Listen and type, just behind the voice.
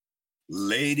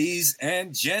Ladies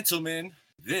and gentlemen,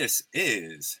 this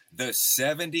is the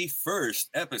 71st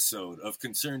episode of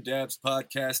Concerned Dabs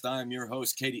Podcast. I'm your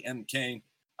host, Katie M. Kane.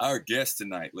 Our guest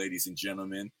tonight, ladies and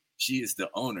gentlemen, she is the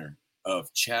owner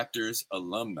of Chapters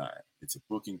Alumni. It's a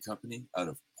booking company out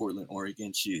of Portland,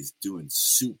 Oregon. She is doing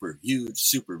super huge,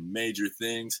 super major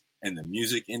things in the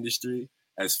music industry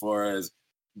as far as,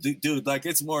 dude, like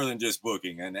it's more than just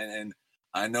booking. And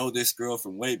I know this girl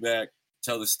from way back.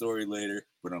 Tell the story later,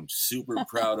 but I'm super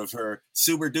proud of her,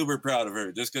 super duper proud of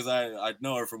her, just because I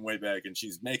know her from way back and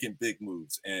she's making big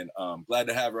moves. And glad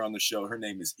to have her on the show. Her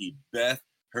name is Yvette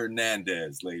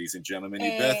Hernandez, ladies and gentlemen.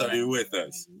 Hey. Yvette, are you with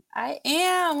us? I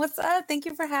am. What's up? Thank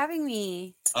you for having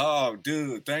me. Oh,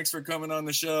 dude, thanks for coming on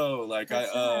the show. Like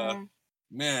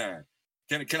man,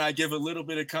 can I give a little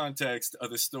bit of context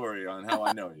of the story on how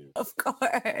I know you? Of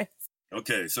course.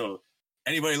 Okay, so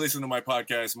anybody listening to my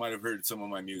podcast might have heard some of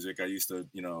my music. I used to,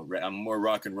 I'm more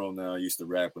rock and roll now. I used to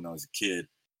rap when I was a kid.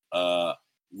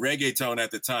 Reggaeton at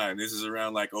the time. This is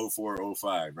around like 04,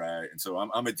 05, right? And so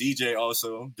I'm a DJ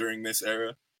also during this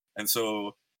era. And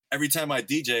so every time I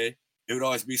DJ, it would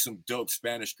always be some dope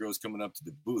Spanish girls coming up to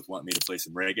the booth wanting me to play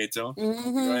some reggaeton. Mm-hmm.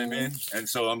 You know what I mean? And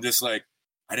so I'm just like,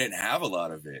 I didn't have a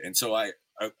lot of it. And so I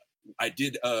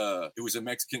did, it was a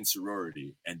Mexican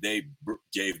sorority and they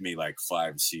gave me like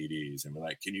 5 CDs and were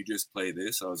like, can you just play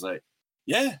this? I was like,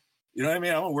 yeah, you know what I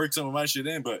mean? I'm gonna work some of my shit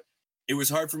in, but it was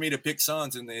hard for me to pick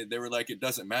songs and they were like, it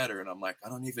doesn't matter. And I'm like, I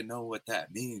don't even know what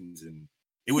that means. And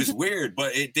it was weird,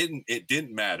 but it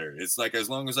didn't matter. It's like, as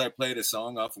long as I played a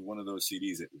song off of one of those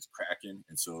CDs, it was cracking.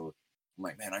 And so I'm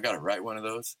like, man, I got to write one of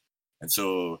those. And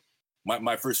so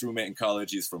my first roommate in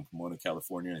college, he's from Pomona,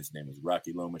 California. His name is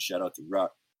Rocky Loma. Shout out to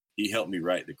Rock. He helped me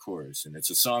write the chorus, and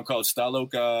it's a song called "Sta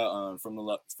Loca" from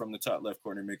the top left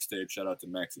corner mixtape. Shout out to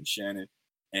Max and Shannon,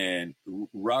 and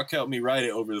Rock helped me write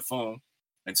it over the phone,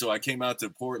 and so I came out to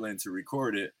Portland to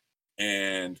record it.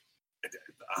 And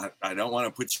I don't want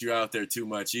to put you out there too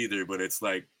much either, but it's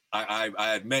like I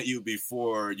had met you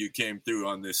before you came through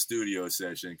on this studio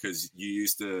session because you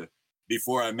used to.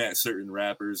 Before I met certain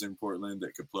rappers in Portland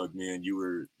that could plug me in, you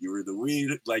were the weed,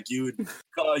 like you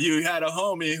had a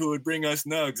homie who would bring us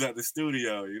nugs at the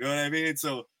studio. You know what I mean?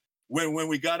 So when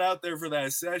we got out there for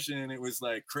that session, it was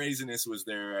like craziness was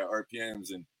there at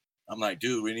RPMs. And I'm like,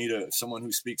 dude, we need someone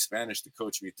who speaks Spanish to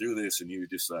coach me through this. And you were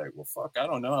just like, well, fuck, I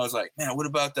don't know. I was like, man, what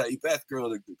about that Yvette girl?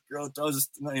 The girl does this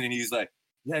tonight. And he's like,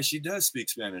 yeah, she does speak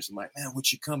Spanish. I'm like, man,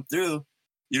 would you come through?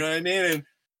 You know what I mean? And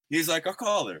he's like, I'll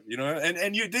call her,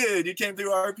 and you did. You came through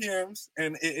RPMs,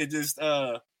 and it just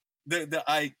I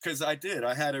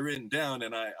had it written down,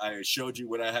 and I showed you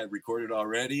what I had recorded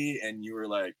already, and you were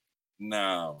like,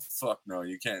 no, fuck no,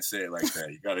 you can't say it like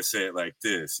that. You got to say it like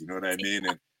this. You know what I mean?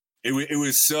 And it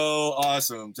was so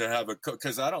awesome to have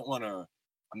because I'm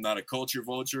not a culture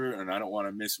vulture, and I don't want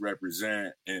to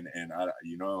misrepresent, and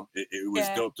it was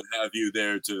dope to have you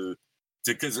there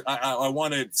because I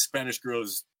wanted Spanish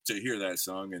girls to hear that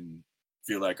song and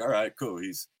feel like, all right, cool.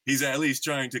 He's at least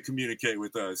trying to communicate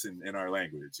with us in our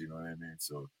language. You know what I mean?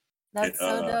 So that's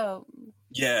so dope.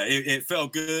 Yeah, it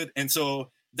felt good. And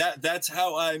so that's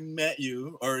how I met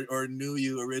you or knew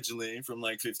you originally from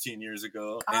like 15 years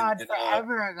ago. God,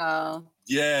 forever ago.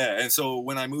 Yeah. And so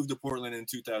when I moved to Portland in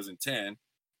 2010,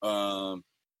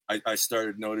 I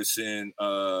started noticing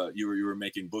you were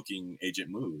making booking agent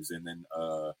moves. And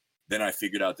then I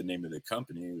figured out the name of the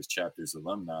company. It was Chapters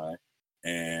Alumni.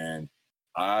 And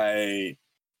I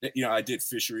did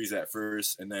fisheries at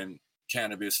first and then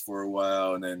cannabis for a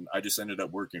while. And then I just ended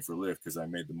up working for Lyft because I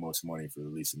made the most money for the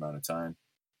least amount of time.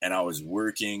 And I was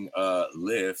working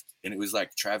Lyft, and it was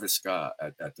like Travis Scott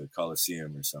at the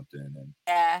Coliseum or something. And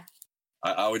yeah,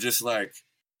 I was just like,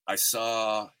 I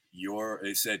saw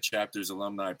it said Chapters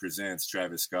Alumni presents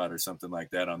Travis Scott or something like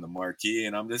that on the marquee,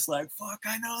 and I'm just like, fuck,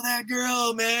 I know that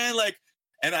girl, man. Like,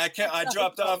 and I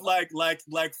dropped off like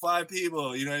 5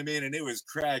 people, you know what I mean? And it was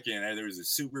cracking. There was a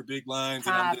super big lines,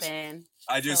 and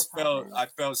I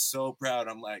felt so proud.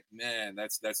 I'm like, man,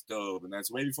 that's dope, and that's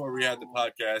way before we had the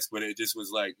podcast, but it just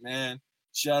was like, man,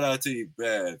 shout out to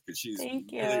Yvette because she's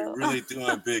really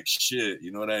doing big shit.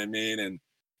 You know what I mean?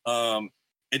 And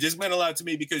it just meant a lot to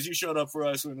me because you showed up for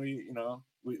us when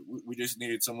we just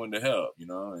needed someone to help,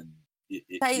 and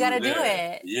that's how you got to do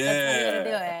it. Yeah. That's how you got to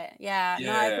do it. Yeah.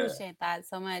 No, I appreciate that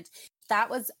so much. That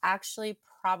was actually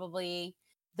probably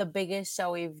the biggest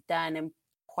show we've done in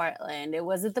Portland. It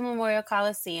was at the Memorial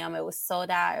Coliseum. It was sold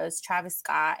out. It was Travis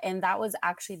Scott. And that was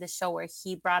actually the show where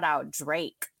he brought out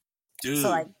Drake. Dude. So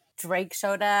like Drake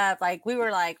showed up. Like we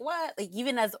were like, what? Like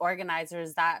even as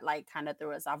organizers, that like kind of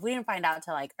threw us off. We didn't find out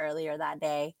till like earlier that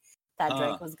day that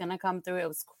Drake was gonna come through. It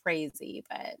was crazy,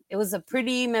 but it was a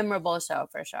pretty memorable show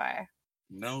for sure.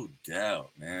 No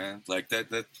doubt, man. Like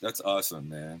that's awesome,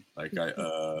 man. Like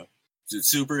it's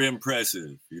super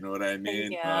impressive. You know what I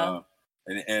mean?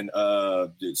 And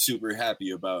super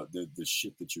happy about the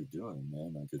shit that you're doing,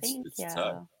 man. Like it's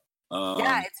tough.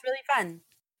 Yeah, it's really fun.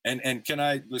 And can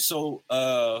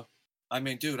I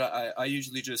mean, dude, I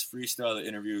usually just freestyle the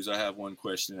interviews. I have one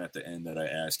question at the end that I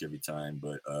ask every time,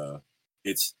 but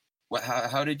it's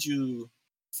how did you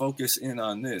focus in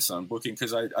on this, on booking?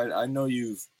 Because I know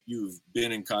you've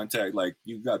been in contact, like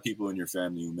you've got people in your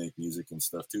family who make music and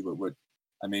stuff too, but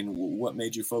what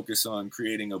made you focus on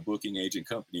creating a booking agent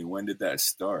company? When did that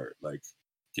start? Like,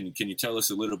 can you tell us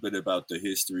a little bit about the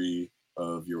history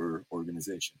of your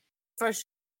organization? For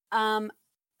sure.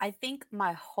 I think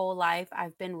my whole life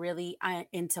I've been really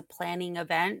into planning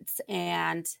events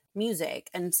and music.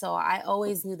 And so I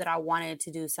always knew that I wanted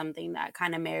to do something that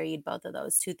kind of married both of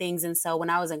those two things. And so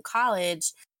when I was in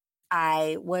college,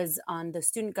 I was on the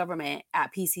student government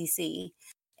at PCC.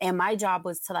 And my job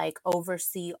was to like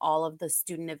oversee all of the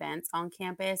student events on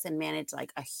campus and manage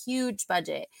like a huge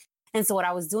budget. And so what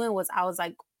I was doing was I was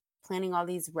like planning all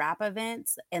these rap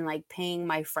events and like paying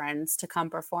my friends to come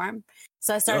perform.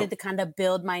 So I started to kind of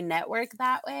build my network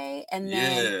that way. And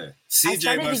then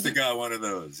CJ must have got one of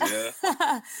those.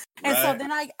 Yeah. And so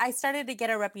then I started to get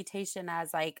a reputation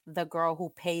as like the girl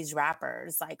who pays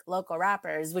rappers, like local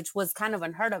rappers, which was kind of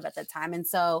unheard of at the time. And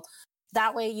so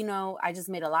that way, you know, I just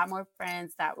made a lot more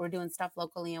friends that were doing stuff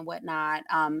locally and whatnot.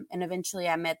 And eventually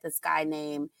I met this guy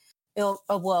named,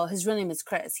 his real name is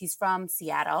Chris. He's from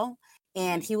Seattle.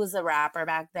 And he was a rapper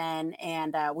back then.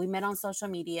 And we met on social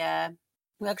media.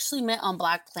 We actually met on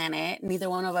Black Planet. Neither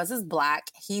one of us is Black.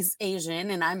 He's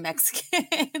Asian and I'm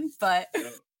Mexican. But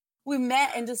we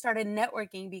met and just started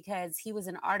networking because he was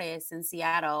an artist in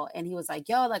Seattle. And he was like,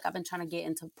 yo, like, I've been trying to get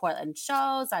into Portland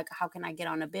shows. Like, how can I get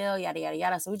on a bill? Yada, yada,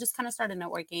 yada. So we just kind of started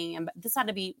networking. And this had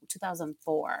to be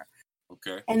 2004.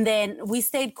 Okay. And then we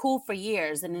stayed cool for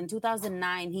years. And in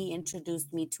 2009, he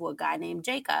introduced me to a guy named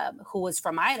Jacob, who was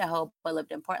from Idaho, but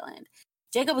lived in Portland.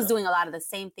 Jacob was doing a lot of the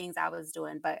same things I was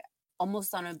doing, but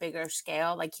almost on a bigger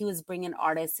scale. Like he was bringing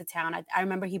artists to town. I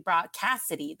remember he brought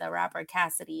Cassidy, the rapper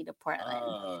Cassidy, to Portland.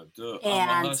 I'm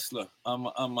a hustler. I'm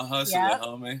a hustler,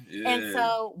 homie. Yeah. And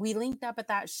so we linked up at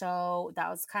that show. That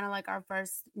was kind of like our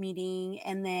first meeting.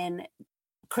 And then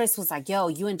Chris was like, yo,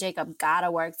 you and Jacob gotta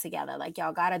work together. Like,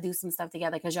 y'all gotta do some stuff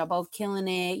together because y'all both killing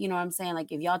it. You know what I'm saying? Like,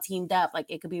 if y'all teamed up, like,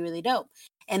 it could be really dope.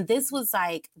 And this was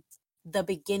like the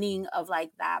beginning of like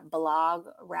that blog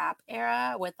rap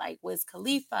era with like Wiz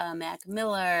Khalifa, Mac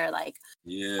Miller, like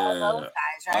all those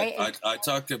guys, right? I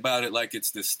talked about it like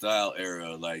it's the style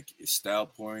era. Like, style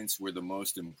points were the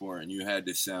most important. You had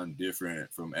to sound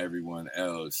different from everyone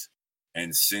else.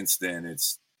 And since then,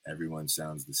 everyone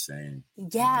sounds the same.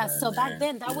 Yeah. So back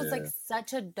then that was like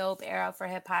such a dope era for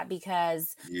hip hop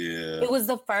because it was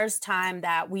the first time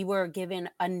that we were given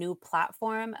a new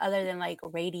platform other than like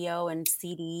radio and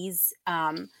CDs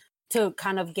to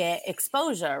kind of get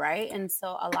exposure. Right. And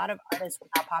so a lot of artists were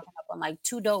now popping up on like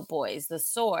Two Dope Boys, The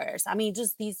Source. I mean,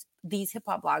 just these hip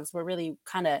hop blogs were really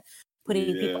kind of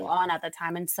putting people on at the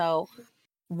time. And so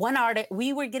one artist,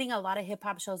 we were getting a lot of hip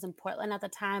hop shows in Portland at the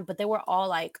time, but they were all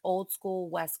like old school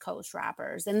West Coast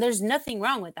rappers. And there's nothing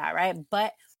wrong with that, right?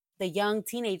 But the young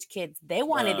teenage kids, they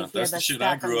wanted to hear the shit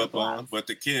stuff I grew up on. But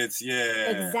the kids,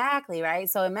 exactly, right?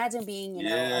 So imagine being,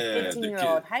 a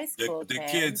 15-year-old high school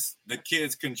kid. The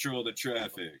kids control the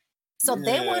traffic. So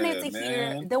they wanted to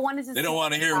hear. They wanted to. They don't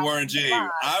want to hear Warren G.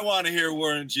 I want to hear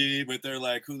Warren G. But they're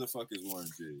like, who the fuck is Warren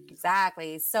G?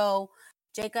 Exactly. So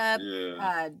Jacob,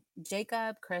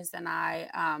 Chris, and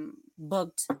I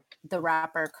booked the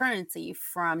rapper Currency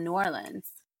from New Orleans.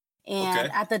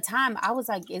 And at the time, I was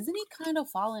like, isn't he kind of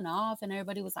falling off? And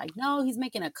everybody was like, no, he's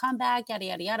making a comeback, yada,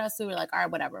 yada, yada. So we were like, all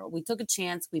right, whatever. We took a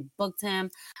chance. We booked him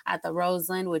at the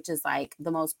Roseland, which is like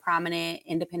the most prominent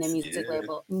independent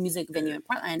music venue in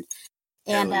Portland.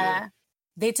 And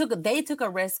they took a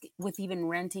risk with even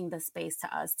renting the space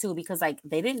to us too, because like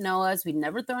they didn't know us. We'd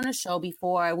never thrown a show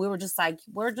before. We were just like,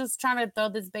 we're just trying to throw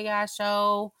this big ass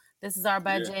show. This is our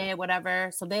budget, whatever.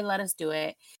 So they let us do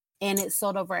it. And it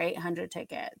sold over 800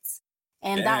 tickets.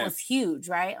 And that was huge,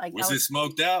 right? Like, was it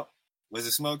smoked out? Was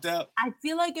it smoked out? I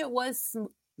feel like it was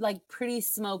like pretty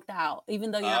smoked out,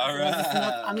 even though you're not supposed to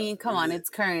smoke. I mean, come on,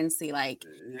 it's Currency. Like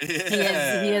he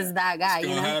is that guy. It's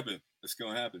gonna happen. It's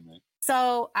gonna happen, man.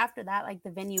 So after that, like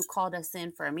the venue called us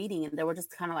in for a meeting and they were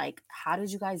just kind of like, how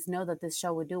did you guys know that this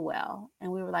show would do well?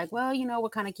 And we were like, well, we're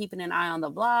kind of keeping an eye on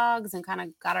the vlogs and kind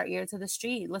of got our ear to the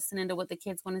street, listening to what the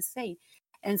kids want to say.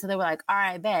 And so they were like, all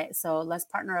right, bet. So let's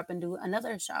partner up and do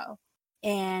another show.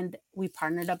 And we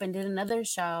partnered up and did another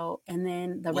show. And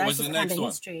then the rest is kind of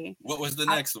history. What was the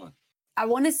next one? I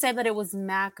want to say that it was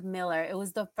Mac Miller. It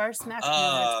was the first Mac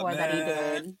Miller tour that he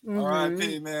did.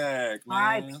 R.I.P. Mac, man.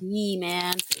 R.I.P.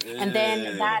 man. Yeah. And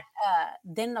then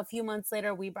then a few months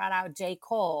later, we brought out J.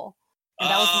 Cole. And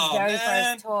that was his very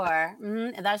first tour.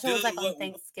 And that show was like on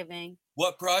Thanksgiving.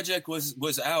 What project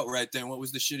was out right then? What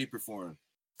was the shit he performed?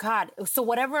 God, so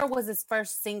whatever was his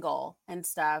first single and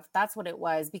stuff, that's what it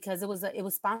was, because it was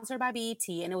sponsored by BET,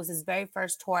 and it was his very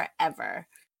first tour ever.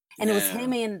 And it was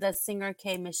him and the singer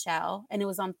K. Michelle, and it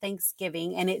was on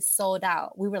Thanksgiving, and it sold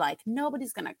out. We were like,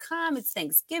 nobody's gonna come. It's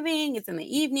Thanksgiving. It's in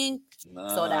the evening.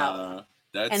 Sold out.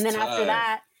 And then after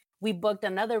that, we booked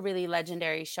another really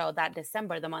legendary show that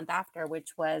December, the month after,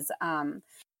 which was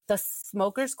the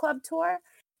Smokers Club tour.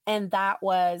 And that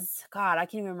was, God, I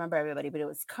can't even remember everybody, but it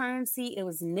was Currency. It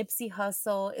was Nipsey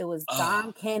Hussle. It was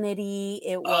Don Kennedy.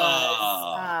 It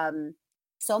was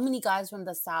so many guys from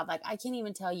the South. Like, I can't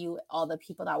even tell you all the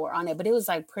people that were on it, but it was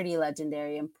like pretty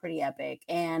legendary and pretty epic.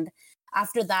 And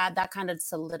after that, that kind of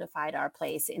solidified our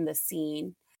place in the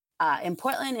scene in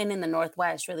Portland and in the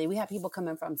Northwest, really. We have people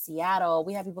coming from Seattle.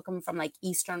 We have people coming from like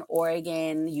Eastern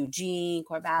Oregon, Eugene,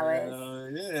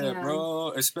 Corvallis. Yeah,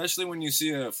 bro. Especially when you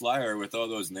see a flyer with all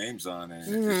those names on it.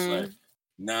 It's like,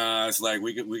 it's like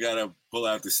we got to pull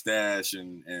out the stash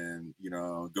and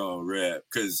go and rip.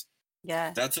 Because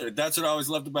that's what I always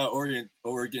loved about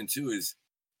Oregon too, is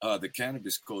the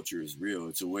cannabis culture is real.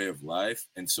 It's a way of life.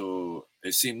 And so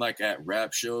it seemed like at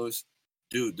rap shows,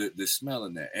 dude, the smell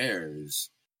in the air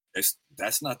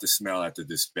that's not the smell at the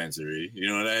dispensary. You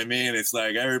know what I mean? It's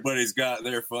like everybody's got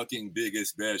their fucking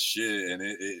biggest, best shit. And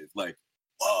it like,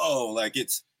 whoa, like you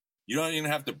don't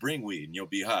even have to bring weed and you'll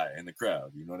be high in the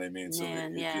crowd. You know what I mean? So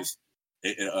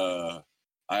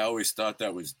I always thought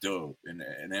that was dope.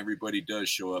 And everybody does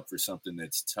show up for something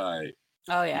that's tight.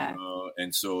 Oh yeah. You know?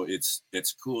 And so it's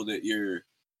cool that you're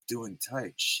doing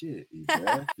tight shit. You know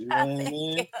what I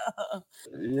mean?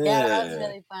 Yeah, that was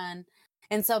really fun.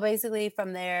 And so basically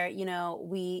from there,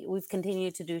 we've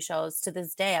continued to do shows to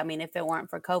this day. I mean, if it weren't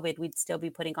for COVID, we'd still be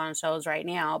putting on shows right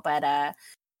now. But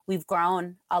we've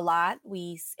grown a lot.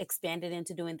 We expanded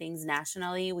into doing things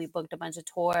nationally. We booked a bunch of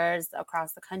tours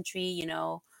across the country,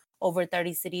 over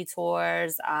 30 city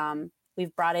tours.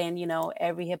 We've brought in,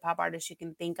 every hip hop artist you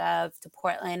can think of to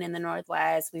Portland in the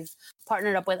Northwest. We've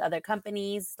partnered up with other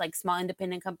companies, like small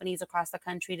independent companies across the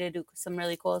country, to do some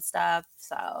really cool stuff.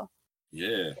 So yeah,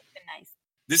 it's been nice.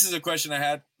 This is a question I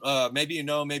had. Maybe you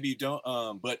know, maybe you don't.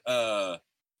 But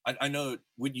I know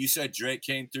when you said Drake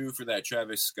came through for that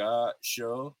Travis Scott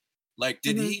show. Like,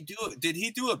 did he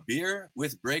do a beer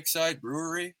with Breakside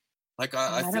Brewery? Like,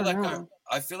 I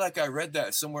feel like I read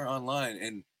that somewhere online.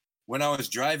 And when I was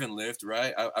driving Lyft,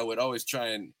 right, I would always try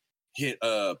and hit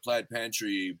Plaid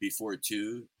Pantry before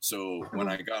 2. So when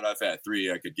I got off at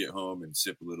 3, I could get home and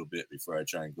sip a little bit before I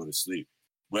try and go to sleep.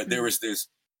 But there was this.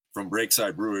 From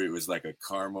Breakside Brewery, it was like a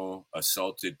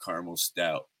salted caramel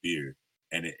stout beer.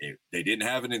 And they didn't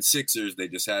have it in sixers. They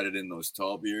just had it in those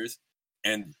tall beers.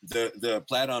 And the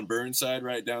Plaid on Burnside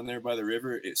right down there by the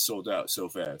river, it sold out so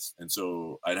fast. And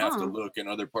so I'd have to look in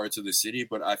other parts of the city.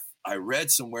 But I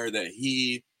read somewhere that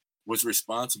he was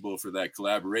responsible for that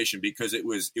collaboration, because it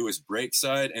was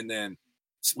Breakside and then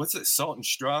what's it? Salt and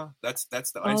Straw? That's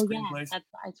the ice cream place? That's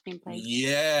the ice cream place.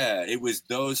 Yeah, it was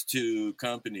those two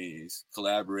companies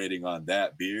collaborating on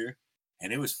that beer,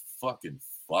 and it was fucking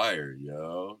fire,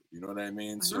 yo. You know what I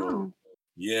mean? Wow. So,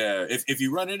 yeah, if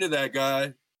you run into that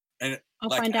guy, and I'll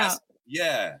find out.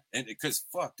 Yeah, and because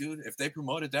fuck, dude, if they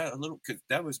promoted that a little, because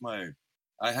that was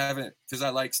because I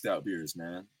like stout beers,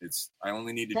 man. I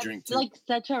only need to drink 2. It's like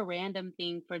such a random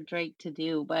thing for Drake to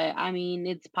do, but I mean,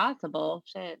 it's possible.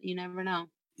 Shit, you never know.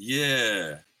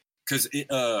 Yeah, because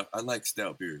I like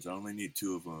stout beers. I only need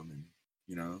 2 of them, and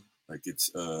like it's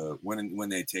when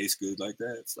they taste good like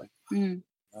that, it's like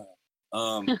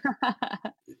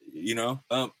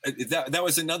that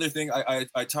was another thing.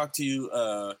 I talked to you.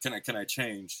 Can I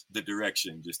change the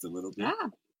direction just a little bit? Yeah.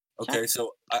 Okay, sure.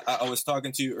 So I was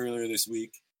talking to you earlier this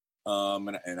week,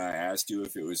 and I asked you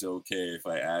if it was okay if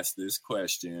I asked this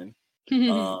question.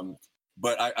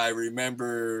 But I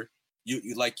remember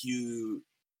you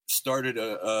started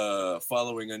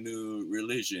following a new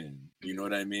religion. You know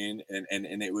what I mean? And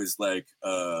it was like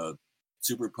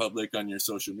super public on your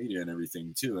social media and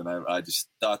everything too. And I just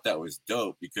thought that was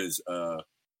dope because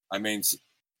I mean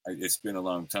it's been a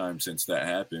long time since that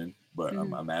happened, but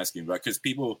I'm asking about because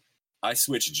I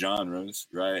switched genres,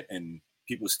 right? And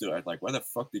people still act like, why the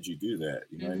fuck did you do that?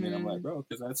 You know what I mean? I'm like, Mhm. bro,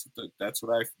 because that's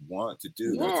what I want to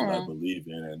do. That's what I Yeah. believe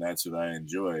in, and that's what I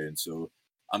enjoy. And so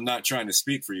I'm not trying to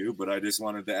speak for you, but I just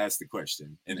wanted to ask the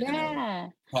question in a Yeah.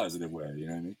 positive way. You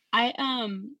know what I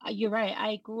mean? You're right.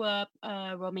 I grew up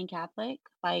Roman Catholic,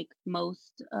 like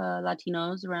most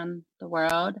Latinos around the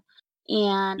world.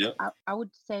 And Yep. I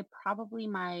would say probably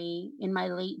in my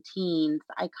late teens,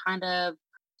 I kind of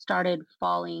started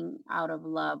falling out of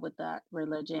love with that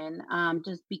religion.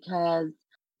 Just because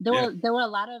Yeah. there were a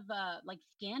lot of like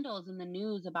scandals in the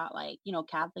news about like,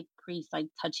 Catholic priests like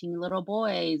touching little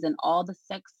boys and all the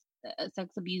sex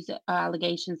abuse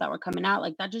allegations that were coming out.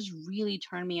 Like that just really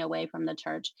turned me away from the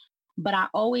church. But I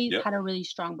always Yep. had a really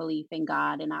strong belief in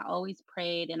God, and I always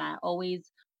prayed, and I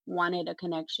always wanted a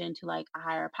connection to like a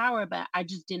higher power, but I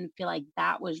just didn't feel like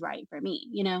that was right for me.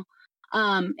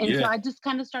 And so Yeah. I just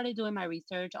kind of started doing my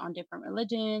research on different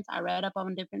religions. I read up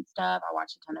on different stuff. I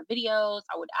watched a ton of videos.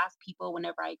 I would ask people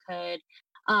whenever I could.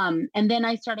 And then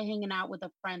I started hanging out with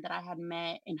a friend that I had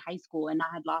met in high school, and I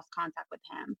had lost contact with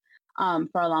him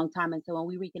for a long time. And so when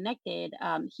we reconnected,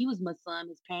 he was Muslim,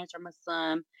 his parents are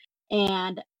Muslim.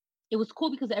 And it was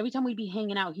cool because every time we'd be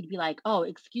hanging out, he'd be like, "Oh,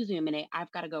 excuse me a minute. I've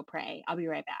got to go pray. I'll be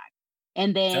right back."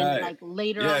 And then Tight. like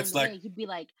later Yeah. on in It's the like, day, he'd be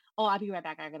like, "Oh, I'll be right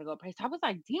back. I gotta go pray." So I was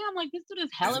like, "Damn, like this dude is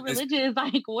it's, hella it's religious.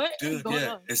 Like, what is dude, going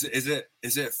yeah. on?"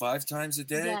 Is it 5 times a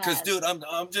day? Because, Yes. dude,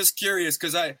 I'm just curious.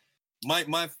 Because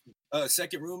my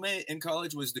second roommate in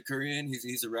college was the Korean.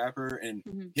 He's a rapper, and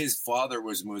Mhm. his father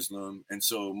was Muslim. And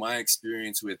so my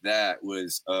experience with that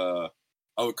was, I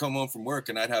would come home from work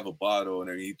and I'd have a bottle,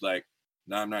 and he'd like,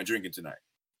 "No, I'm not drinking tonight."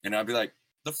 And I'd be like,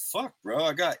 "The fuck, bro?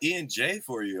 I got E&J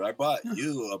for you. I bought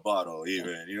you a bottle,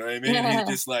 even." You know what I mean? And he's Yeah.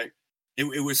 just like,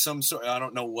 it was some sort. I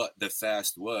don't know what the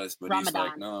fast was, but he's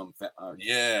like, Ramadan. "No,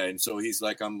 yeah." And so he's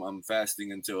like, I'm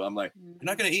fasting until." I'm like, "You're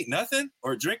not Mhm. gonna eat nothing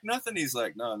or drink nothing?" He's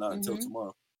like, "No, not until Mhm.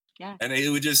 tomorrow." Yeah. And it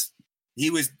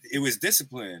was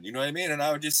discipline, you know what I mean? And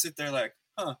I would just sit there like,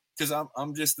 huh, because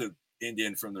I'm just a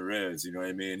Indian from the res, you know what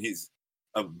I mean? He's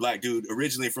a black dude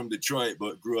originally from Detroit,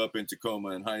 but grew up in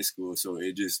Tacoma in high school. So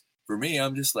it just, for me,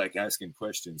 I'm just like asking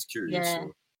questions, curious. Yeah.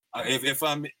 So if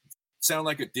I'm sound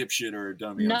like a dipshit or a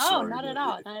dummy, I'm No, sorry, not but at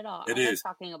all. Not at all. it I love is.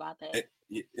 talking about this.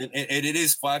 And it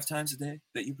is 5 times a day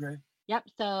that you pray. Yep.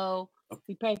 So Okay.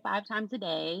 we pray 5 times a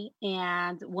day.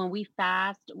 And when we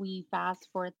fast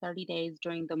for 30 days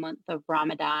during the month of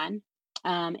Ramadan.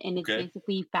 And it's Okay.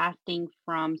 basically fasting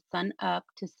from sun up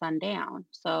to sundown.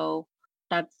 So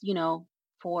that's,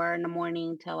 4 in the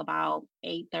morning till about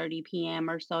 8:30 p.m.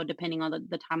 or so, depending on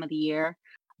the time of the year.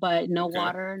 But no Okay.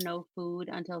 water, no food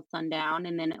until sundown.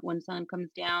 And then when sun comes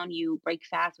down, you break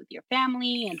fast with your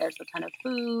family, and there's a ton of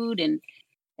food, and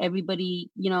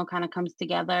everybody kind of comes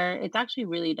together. It's actually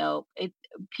really dope.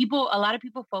 A lot of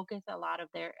people focus a lot of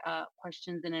their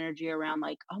questions and energy around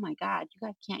like, oh my god, you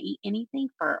guys can't eat anything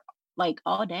for like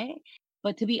all day.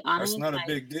 But to be That's honest, not a like,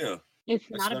 big deal. it's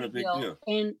That's not a not a big big deal. deal.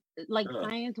 And like Yeah.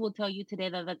 science will tell you today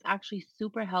that that's actually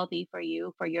super healthy for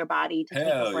you, for your body to take a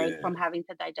Hell break yeah. from having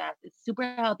to digest. It's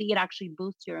super healthy. It actually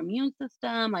boosts your immune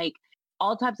system, like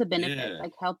all types of benefits, Yeah.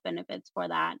 like health benefits for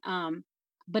that. But I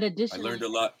learned additionally a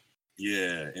lot.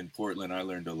 Yeah, in Portland, I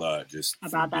learned a lot just from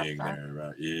about that being stuff. there.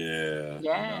 Right? Yeah,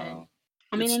 Yeah.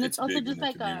 I mean, it's and it's it's also big in just the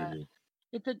like community.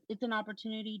 it's an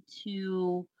opportunity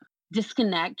to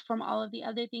disconnect from all of the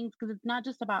other things, because it's not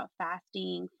just about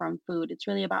fasting from food. It's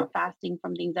really about fasting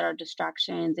from things that are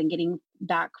distractions and getting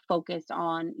back focused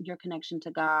on your connection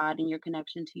to God and your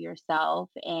connection to yourself.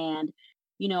 And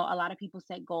a lot of people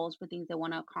set goals for things they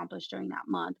want to accomplish during that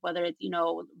month, whether it's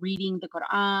reading the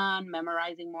Quran,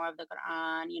 memorizing more of the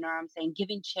Quran. You know what I'm saying?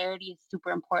 Giving charity is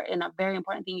super important, a very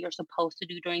important thing you're supposed to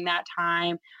do during that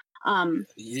time. um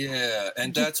Yeah,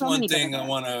 and just that's so one many thing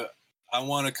benefits. I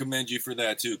wanna commend you for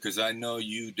that too, because I know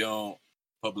you don't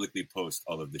publicly post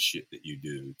all of the shit that you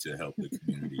do to help the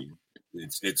community.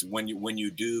 It's when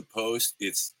you do post,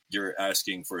 it's you're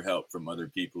asking for help from other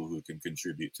people who can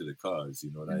contribute to the cause.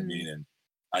 You know what I Mhm. mean? And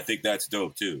I think that's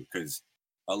dope too, because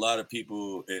a lot of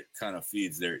people, it kind of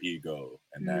feeds their ego,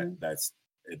 and Mhm. that's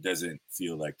it doesn't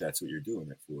feel like that's what you're doing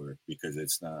it for, because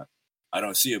it's not. I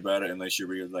don't see about it unless you're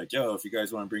really like, yo, if you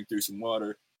guys want to bring through some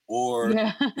water, or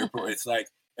Yeah. it's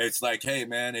like, hey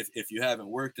man, if you haven't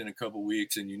worked in a couple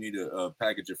weeks and you need a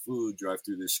package of food, drive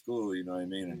through this school. You know what I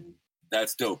mean? And Mhm.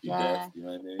 that's dope, you Beth. Yeah. You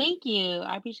know what I mean? Thank you.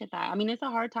 I appreciate that. I mean, it's a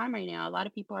hard time right now. A lot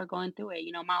of people are going through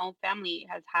it. My own family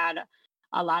has had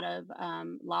a lot of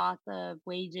loss of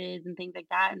wages and things like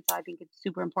that. And so I think it's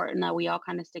super important that we all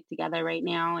kind of stick together right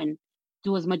now and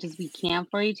do as much as we can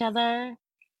for each other.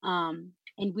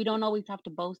 And we don't always have to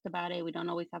boast about it. We don't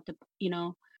always have to,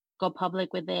 go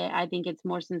public with it. I think it's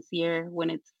more sincere when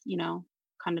it's,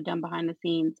 kind of done behind the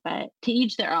scenes, but to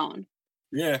each their own.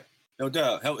 Yeah, no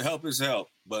doubt. Help is help,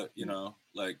 but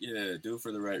like, yeah, do it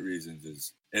for the right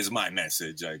reasons is my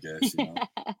message, I guess.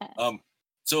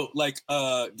 So like,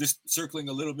 just circling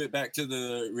a little bit back to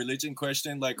the religion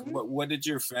question, like, what did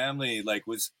your family like?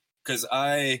 Because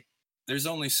there's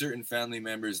only certain family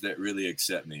members that really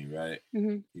accept me, right?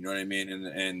 Mm-hmm. You know what I mean?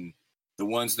 And the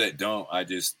ones that don't, I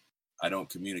don't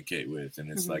communicate with, and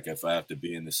it's like if I have to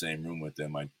be in the same room with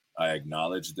them, I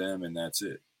acknowledge them, and that's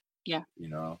it. Yeah.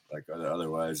 Like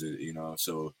otherwise,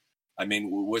 so, I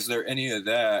mean, was there any of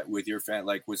that with your fan?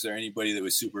 Like, was there anybody that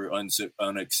was super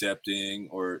unaccepting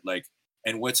or like,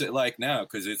 and what's it like now?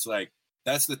 Cause it's like,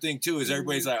 that's the thing too, is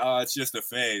everybody's like, oh, it's just a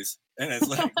phase. And it's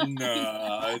like,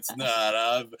 no, it's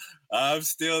not. I'm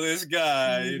still this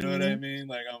guy. You know what I mean?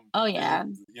 Like Oh yeah.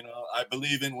 I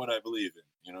believe in what I believe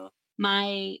in,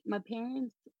 My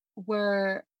parents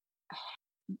were,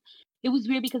 it was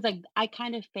weird because like I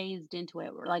kind of phased into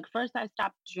it. Like first I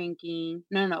stopped drinking.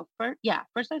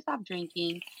 First I stopped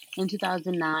drinking in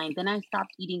 2009. Then I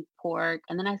stopped eating pork,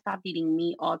 and then I stopped eating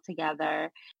meat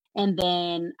altogether. And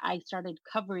then I started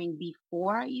covering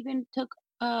before I even took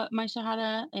my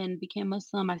shahada and became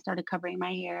Muslim. I started covering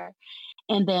my hair,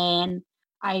 and then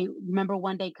I remember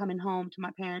one day coming home to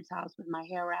my parents' house with my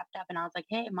hair wrapped up, and I was like,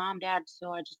 "Hey, mom, dad,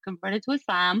 so I just converted to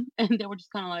Islam," and they were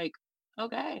just kind of like,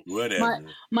 okay. Whatever.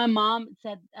 My mom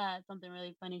said something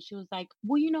really funny. She was like,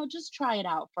 well, just try it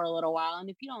out for a little while. And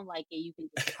if you don't like it, you can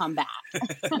just come back.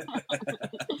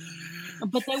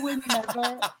 But they were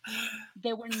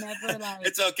never like,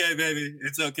 it's okay, baby.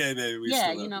 It's okay, baby.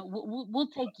 We'll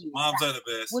take you. Moms are the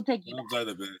best. We'll take you. Moms are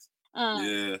the best.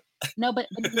 Yeah. No, but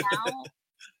now,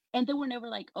 and they were never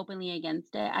like openly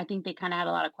against it. I think they kind of had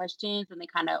a lot of questions, and they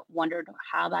kind of wondered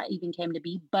how that even came to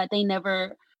be, but they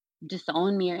never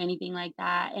disown me or anything like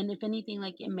that. And if anything,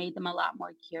 like it made them a lot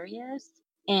more curious,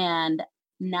 and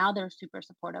now they're super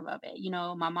supportive of it.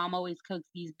 My mom always cooks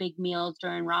these big meals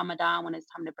during Ramadan when it's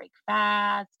time to break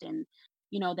fast, and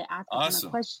they ask a ton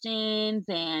of questions.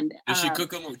 And does she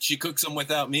cook them? She cooks them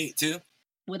without meat too?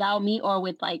 Without meat, or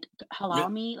with like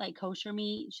halal meat, like kosher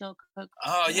meat, she'll cook.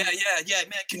 Oh yeah,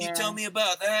 man, can you tell me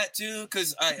about that too?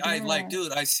 Because I like,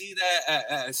 dude, I see that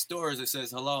at stores that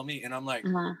says halal meat, and I'm like,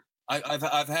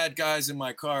 I've had guys in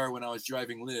my car when I was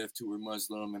driving Lyft who were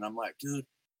Muslim, and I'm like, dude,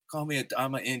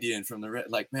 I'm an Indian from the red.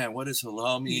 Like, man, what does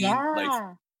halal mean? Yeah.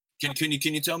 Like, can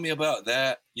you tell me about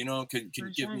that? Can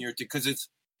you give me your? Because it's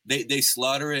they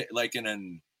slaughter it like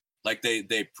like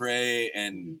they pray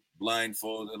and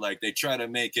blindfolded. Like they try to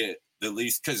make it the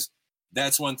least. Because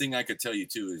that's one thing I could tell you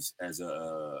too is as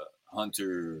a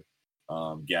hunter,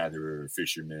 gatherer,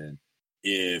 fisherman,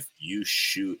 if you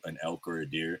shoot an elk or a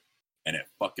deer and it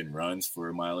fucking runs for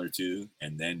a mile or two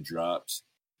and then drops,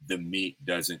 the meat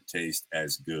doesn't taste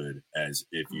as good as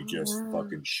if you just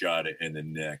fucking shot it in the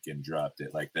neck and dropped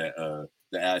it. Like that,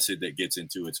 the acid that gets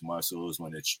into its muscles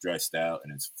when it's stressed out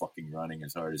and it's fucking running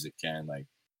as hard as it can, like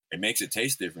it makes it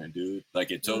taste different, dude. Like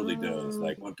it totally does.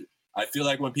 Like I feel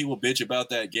like when people bitch about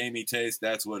that gamey taste,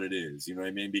 that's what it is. You know what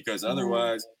I mean? Because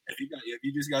otherwise, if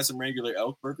you just got some regular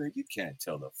elk burger, you can't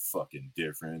tell the fucking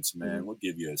difference, man. We'll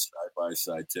give you a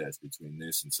side-by-side test between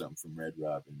this and something from Red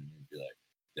Robin, and you'll be like,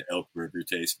 the elk burger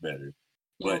tastes better.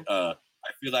 Yeah. But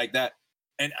I feel like that,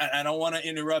 and I don't want to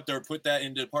interrupt or put that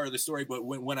into part of the story, but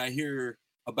when I hear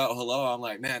about halal, I'm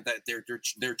like, man, that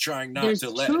they're trying not to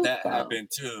let that happen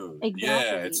too. Exactly.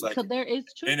 Yeah, it's like, so there is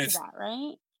truth to that,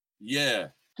 right? Yeah.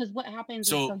 Because what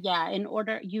happens is, in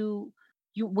order you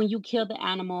when you kill the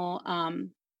animal,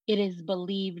 it is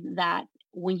believed that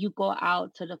when you go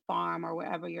out to the farm or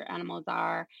wherever your animals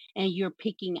are and you're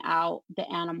picking out the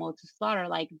animal to slaughter,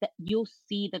 like you'll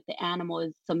see that the animal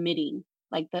is submitting,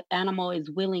 like the animal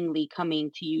is willingly coming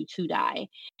to you to die.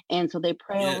 And so they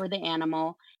pray over the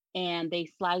animal, and they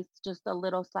slice just a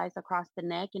little slice across the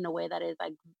neck in a way that is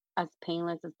like as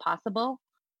painless as possible,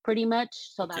 pretty much,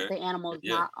 so that the animal is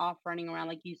not off running around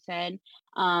like you said.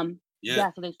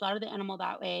 So they slaughter the animal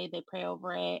that way, they pray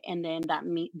over it, and then that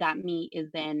meat is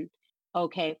then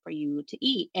okay for you to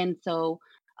eat. And so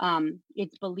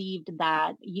it's believed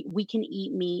that we can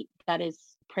eat meat that is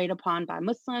preyed upon by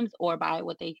Muslims or by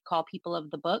what they call people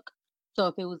of the book. So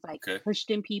if it was like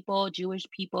Christian people, Jewish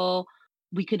people,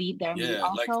 we could eat their meat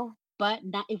also. But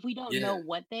not, if we don't know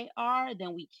what they are,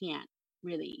 then we can't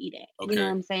really eat it. You know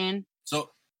what I'm saying? So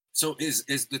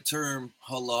is the term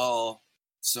halal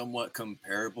somewhat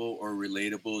comparable or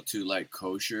relatable to like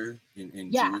kosher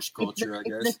in Jewish culture, I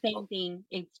guess? It's the same thing.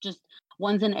 It's just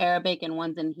one's in Arabic and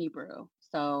one's in Hebrew.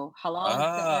 So halal is the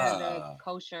Arabic,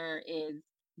 kosher is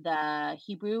the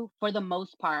Hebrew for the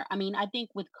most part. I mean, I think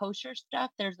with kosher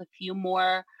stuff, there's a few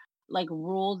more like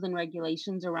rules and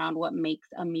regulations around what makes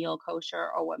a meal kosher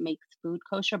or what makes food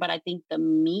kosher, but I think the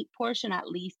meat portion at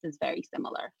least is very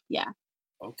similar. Yeah.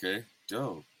 Okay,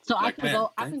 dope. So I Like, can man,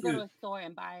 go I thank can go to you. a store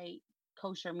and buy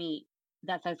kosher meat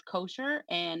that says kosher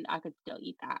and I could still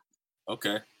eat that.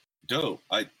 Okay, dope.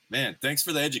 Man, thanks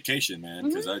for the education, man.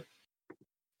 Because Mhm.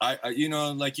 I, you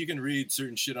know, like you can read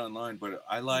certain shit online, but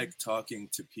I like talking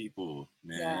to people,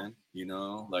 Yeah. man. You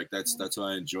know, like that's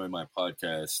why I enjoy my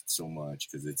podcast so much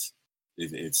because it's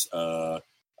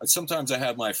sometimes I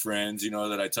have my friends, you know,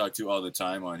 that I talk to all the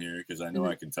time on here because I know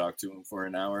I can talk to them for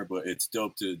an hour, but it's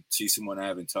dope to see someone I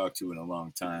haven't talked to in a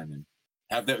long time and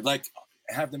have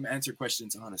them answer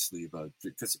questions honestly about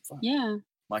because Yeah.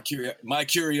 my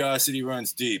curiosity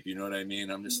runs deep. You know what I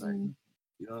mean? I'm just like,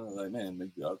 you know, like, man,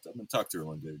 maybe I'm gonna talk to her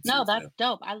one day. No, that's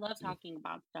dope. I love talking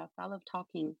about stuff. I love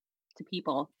talking to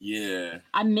people. Yeah.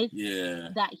 I miss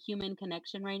that human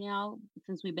connection right now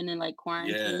since we've been in like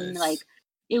quarantine. Yes. Like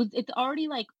it's already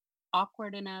like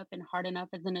awkward enough and hard enough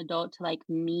as an adult to like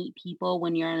meet people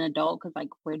when you're an adult because like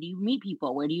where do you meet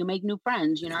people? Where do you make new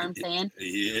friends? You know what I'm saying?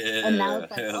 Yeah. And now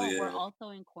it's like, hell oh, yeah. we're also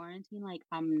in quarantine. Like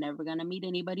I'm never gonna meet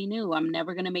anybody new. I'm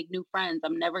never gonna make new friends.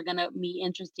 I'm never gonna meet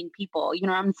interesting people. You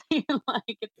know what I'm saying?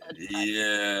 Like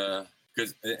yeah.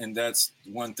 And that's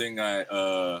one thing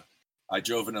I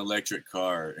drove an electric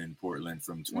car in Portland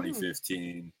from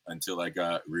 2015 until I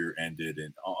got rear-ended,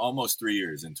 and almost 3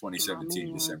 years in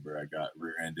 2017 December I got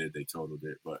rear-ended. They totaled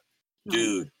it, but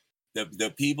dude,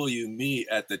 the people you meet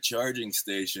at the charging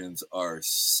stations are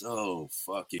so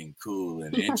fucking cool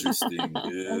and interesting,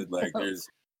 dude. Like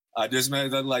I just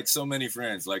met like so many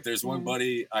friends. Like there's one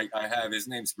buddy I have, his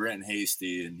name's Brent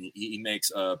Hasty, and he makes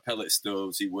pellet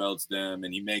stoves. He welds them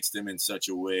and he makes them in such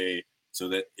a way so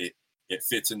that it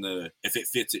fits if it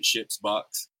fits, it ships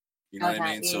box. You know what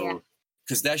I mean? So,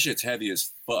 because that shit's heavy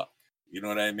as fuck. You know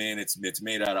what I mean? It's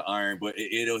made out of iron, but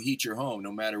it'll heat your home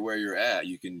no matter where you're at.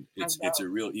 You can. It's a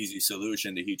real easy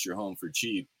solution to heat your home for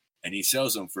cheap, and he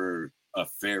sells them for a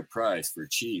fair price for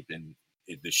cheap, and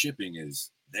the shipping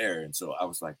is there. And so I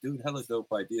was like, dude, hella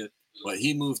dope idea. But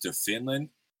he moved to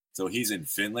Finland, so he's in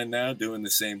Finland now doing the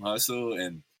same hustle,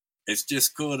 and it's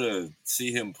just cool to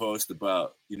see him post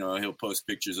about, you know, he'll post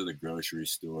pictures of the grocery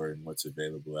store and what's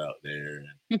available out there,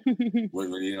 and what,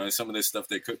 you know, some of the stuff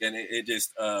they cook, and it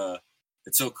just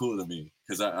it's so cool to me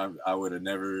because I would have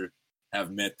never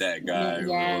have met that guy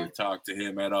or talked to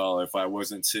him at all if I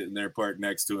wasn't sitting there parked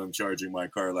next to him charging my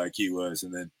car like he was.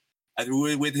 And then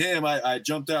with him, I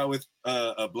jumped out with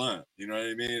a blunt, you know what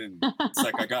I mean? And it's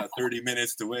like I got 30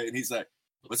 minutes to wait, and he's like,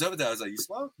 "What's up with that?" I was like, "You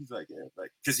smoke?" He's like, "Yeah,"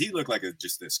 like because he looked like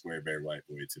just a square bear white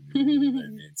boy to me. You know what I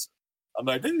mean? So I'm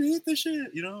like, "Baby, eat this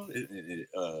shit," you know.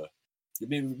 It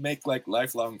made me make like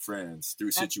lifelong friends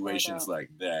through situations like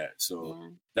that. So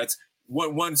that's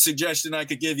one suggestion I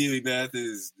could give you, Beth,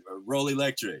 is roll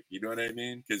electric. You know what I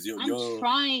mean? Because I'm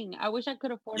trying. I wish I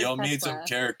could afford a Tesla. You'll meet some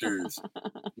characters.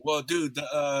 Well, dude,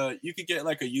 you could get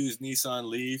like a used Nissan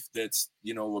Leaf that's,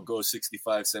 you know, will go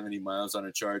 65, 70 miles on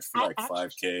a charge for like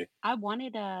 $5,000. I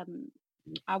wanted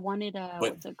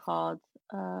what's it called?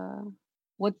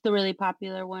 What's the really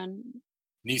popular one?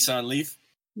 Nissan Leaf?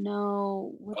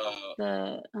 No, what's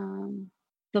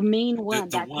the main one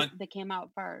that came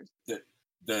out first?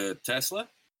 The Tesla?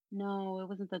 No, it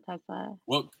wasn't the Tesla.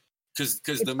 Well,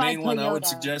 because the main one I would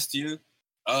suggest to you.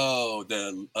 Oh,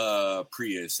 the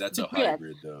Prius. That's a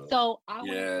hybrid, though. So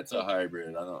it's a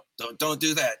hybrid. Don't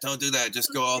do that. Don't do that.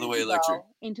 Just go all the way electric.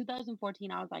 In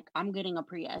 2014, I was like, I'm getting a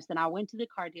Prius, and I went to the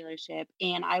car dealership,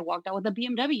 and I walked out with a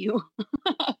BMW.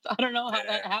 So I don't know how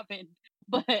that happened,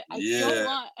 but I still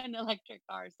want an electric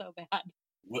car so bad.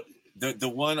 What the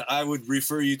one I would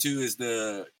refer you to is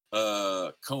the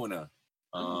Kona,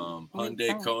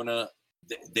 Hyundai Kona.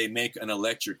 They make an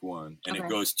electric one, and it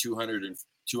goes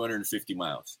 250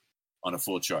 miles on a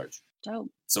full charge. Dope.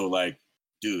 So like,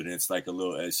 dude, it's like a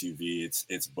little SUV.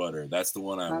 It's butter. That's the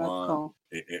one I want. Cool.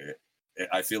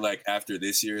 I feel like after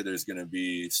this year, there's gonna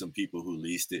be some people who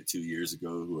leased it 2 years ago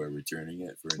who are returning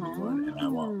it for a new one, and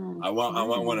I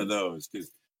want one of those because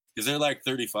they're like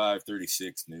 35,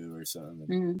 36 new or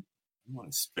something. I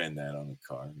want to spend that on a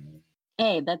car, man.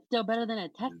 Hey, that's still better than a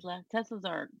Tesla. Teslas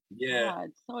are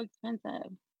God, so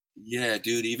expensive. Yeah,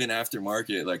 dude. Even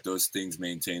aftermarket, like those things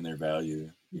maintain their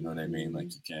value. You know what I mean?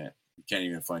 Like you can't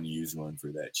even find a used one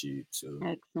for that cheap. So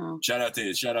shout out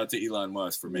to Elon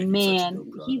Musk for making such a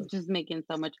dope product. He's just making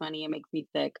so much money. It makes me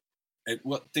sick.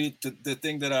 The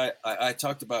thing that I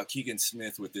talked about Keegan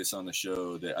Smith with this on the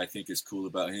show that I think is cool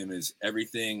about him is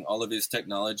everything, all of his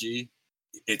technology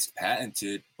it's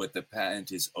patented, but the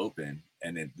patent is open,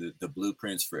 and the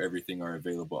blueprints for everything are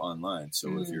available online.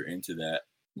 So if you're into that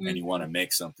and you want to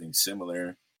make something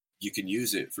similar, you can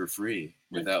use it for free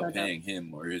without paying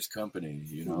him or his company,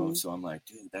 you know? So I'm like,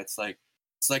 dude, that's like,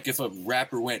 it's like if a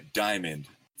rapper went diamond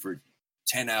for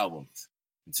 10 albums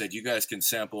and said, you guys can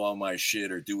sample all my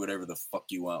shit or do whatever the fuck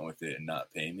you want with it and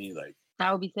not pay me. Like,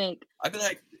 that would be sick. I'd be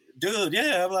like, dude,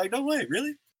 yeah. I'm like, no way,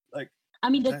 really? Like, I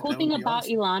mean, the cool thing about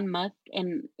Elon Musk,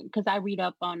 and because I read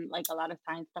up on like a lot of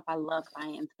science stuff, I love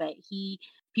science, but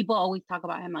people always talk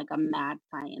about him like a mad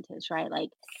scientist, right? Like,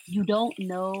 you don't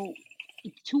know,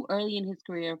 it's too early in his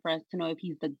career for us to know if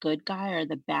he's the good guy or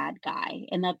the bad guy.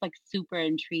 And that's like super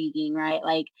intriguing, right?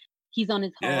 Like, he's on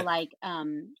his whole like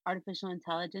artificial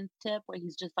intelligence tip where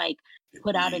he's just like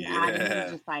put out an ad and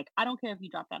he's just like, I don't care if you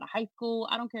dropped out of high school.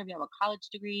 I don't care if you have a college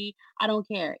degree. I don't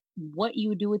care what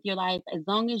you do with your life. As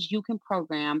long as you can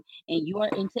program and you are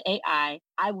into AI,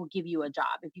 I will give you a job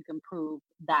if you can prove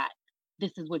that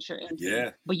this is what you're into. Yeah.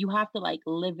 But you have to like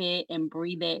live it and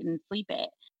breathe it and sleep it,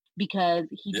 because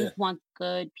he just wants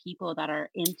good people that are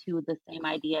into the same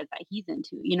ideas that he's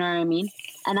into. You know what I mean?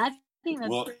 And I think that's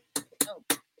dope.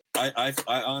 I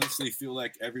honestly feel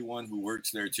like everyone who works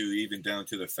there too, even down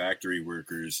to the factory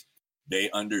workers,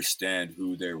 they understand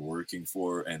who they're working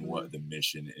for and what the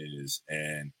mission is.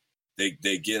 And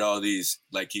they get all these,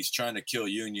 like, he's trying to kill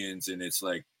unions, and it's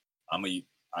like,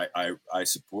 I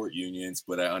support unions,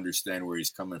 but I understand where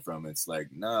he's coming from. It's like,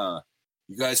 nah,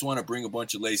 you guys want to bring a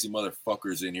bunch of lazy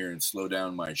motherfuckers in here and slow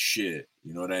down my shit.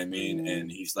 You know what I mean? And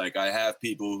he's like, I have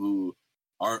people who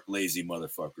aren't lazy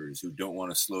motherfuckers, who don't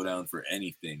want to slow down for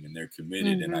anything, and they're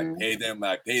committed, and I pay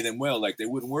them well, like they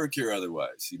wouldn't work here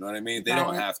otherwise. You know what I mean? They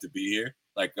don't have to be here.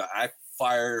 Like,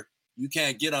 you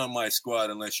can't get on my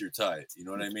squad unless you're tight. You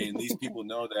know what I mean? These people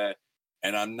know that,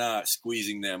 and I'm not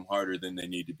squeezing them harder than they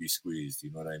need to be squeezed.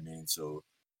 You know what I mean? So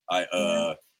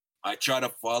I try to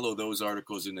follow those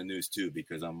articles in the news too,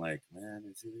 because I'm like, man,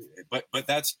 but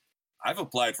that's, I've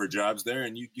applied for jobs there,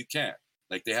 and you can't.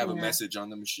 Like, they have a message on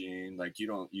the machine. Like,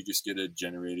 you just get a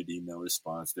generated email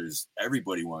response.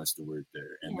 Everybody wants to work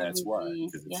there. And that's why.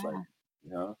 Because it's like,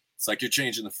 you know, it's like you're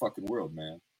changing the fucking world,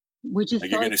 man. Which is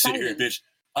like, so you're going to sit exciting. here, bitch.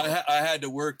 I had to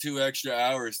work 2 extra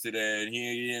hours today, and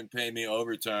he didn't pay me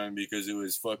overtime because it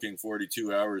was fucking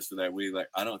 42 hours for that week. Like,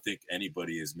 I don't think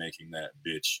anybody is making that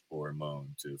bitch or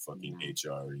moan to fucking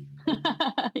HR.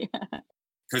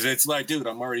 Because it's like, dude,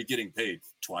 I'm already getting paid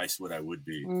twice what I would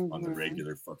be on the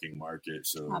regular fucking market.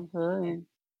 So absolutely,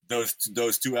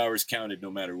 those 2 hours counted no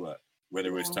matter what, whether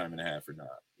it was time and a half or not,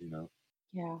 you know?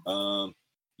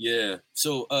 Yeah.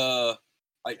 So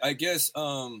I guess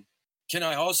can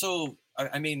I also,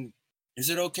 I mean, is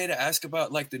it okay to ask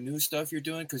about like the new stuff you're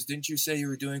doing? Because didn't you say you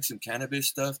were doing some cannabis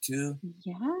stuff too?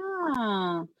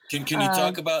 Yeah. Can you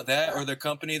talk about that, or the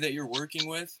company that you're working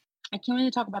with? I can't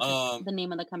really talk about the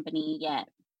name of the company yet,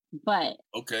 but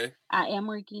okay, I am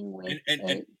working with.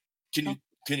 And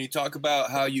can you talk about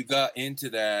how you got into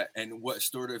that and what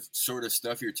sort of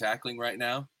stuff you're tackling right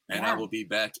now? And I will be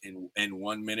back in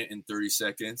 1 minute and 30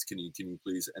 seconds. Can you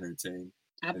please entertain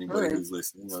anybody who's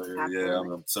listening? Yeah,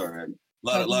 I'm sorry.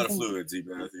 A lot of fluids,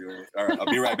 Ebeth. All right, I'll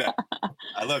be right back.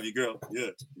 I love you, girl. Yeah.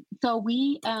 So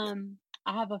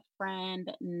I have a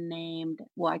friend named,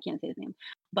 well, I can't say his name,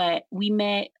 but we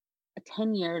met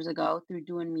 10 years ago through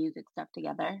doing music stuff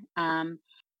together.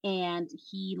 And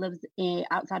he lives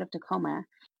outside of Tacoma,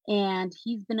 and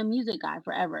he's been a music guy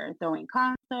forever, throwing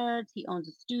concerts. He owns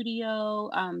a studio,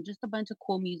 just a bunch of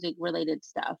cool music related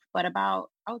stuff. But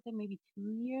about, I would say maybe 2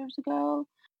 years ago,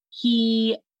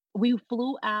 we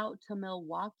flew out to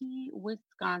Milwaukee,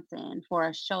 Wisconsin for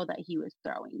a show that he was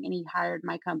throwing, and he hired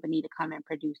my company to come and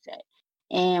produce it.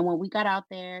 And when we got out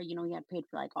there, you know, he had paid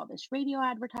for like all this radio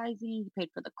advertising, he paid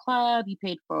for the club, he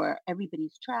paid for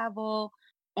everybody's travel.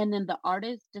 And then the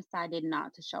artist decided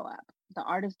not to show up. The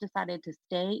artist decided to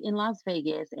stay in Las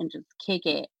Vegas and just kick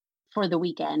it for the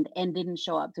weekend and didn't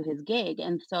show up to his gig.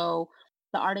 And so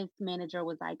the artist manager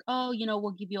was like, oh, you know,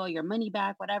 we'll give you all your money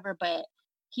back, whatever. But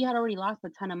he had already lost a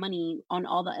ton of money on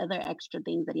all the other extra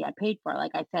things that he had paid for.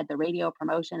 Like I said, the radio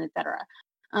promotion, etc.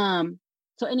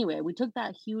 So anyway, we took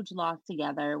that huge loss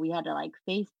together. We had to like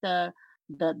face the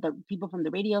people from the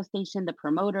radio station, the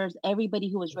promoters, everybody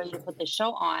who was ready to put the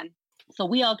show on. So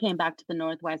we all came back to the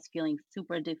Northwest feeling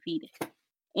super defeated.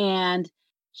 And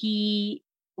he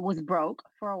was broke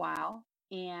for a while.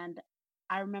 And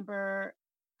I remember,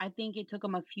 I think it took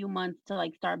him a few months to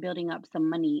like start building up some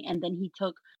money. And then he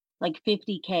took like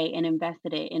 $50K and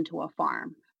invested it into a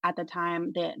farm. At the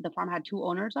time, the farm had 2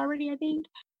 owners already, I think.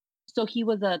 So he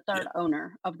was a third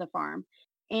owner of the farm.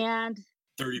 And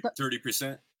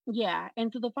 30%? Yeah,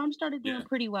 and so the farm started doing Yeah.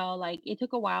 pretty well. Like it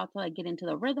took a while to like get into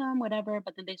the rhythm, whatever,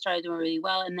 but then they started doing really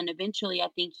well. And then eventually I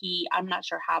think I'm not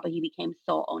sure how, but he became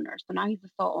sole owner. So now he's the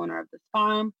sole owner of this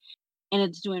farm and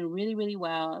it's doing really, really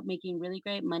well, making really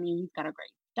great money. He's got a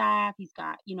great staff. He's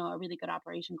got, a really good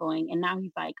operation going. And now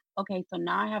he's like, okay, so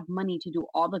now I have money to do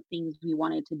all the things we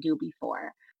wanted to do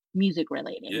before, music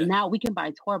related. Yeah. Now we can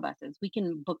buy tour buses. We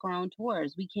can book our own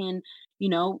tours. We can,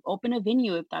 open a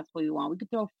venue if that's what we want. We could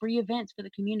throw free events for the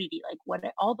community.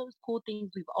 Like all those cool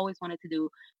things we've always wanted to do.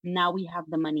 Now we have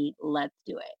the money. Let's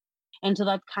do it. And so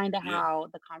that's kind of Yeah. how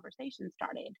the conversation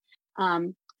started.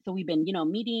 So we've been,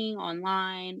 meeting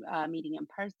online, meeting in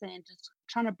person, just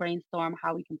trying to brainstorm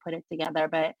how we can put it together.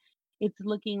 But it's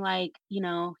looking like,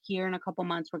 here in a couple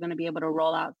months, we're going to be able to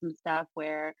roll out some stuff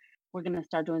where we're going to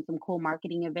start doing some cool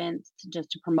marketing events just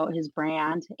to promote his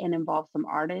brand and involve some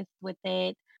artists with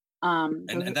it.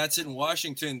 And that's in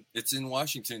Washington. It's in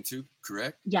Washington too,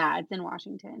 correct? Yeah, it's in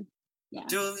Washington. Yeah.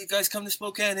 Dude, you guys come to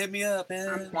Spokane, hit me up, man.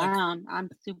 I'm down. I'm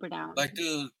super down. Like,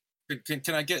 dude,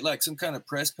 can I get like some kind of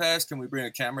press pass? Can we bring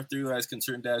a camera through as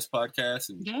Concerned Dads podcast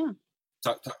and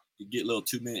talk, get little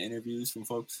 2-minute interviews from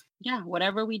folks? Yeah,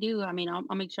 whatever we do. I mean,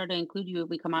 I'll make sure to include you if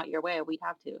we come out your way. We'd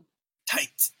have to.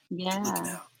 Tight. Yeah. Keep looking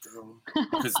out, girl.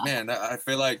 Because man, I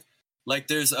feel like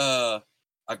there's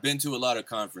I've been to a lot of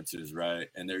conferences, right?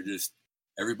 And they're just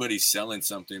everybody's selling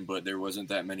something, but there wasn't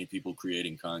that many people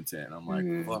creating content. And I'm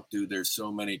like, fuck, dude, there's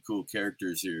so many cool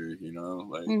characters here,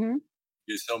 like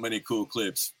there's so many cool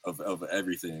clips of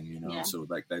everything, Yeah. So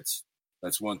like that's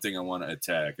one thing I want to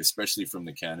attack, especially from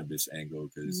the cannabis angle,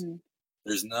 because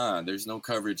there's no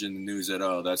coverage in the news at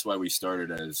all. That's why we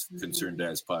started as Concerned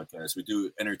Dads podcast. We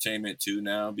do entertainment too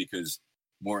now because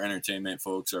more entertainment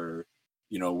folks are,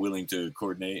 willing to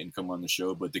coordinate and come on the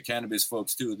show. But the cannabis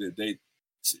folks too, they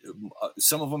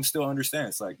some of them still understand.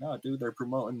 It's like, no, dude, they're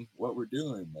promoting what we're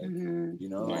doing, like, and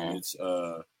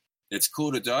it's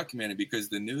cool to document it because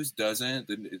the news doesn't.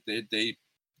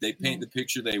 They paint the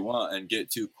picture they want and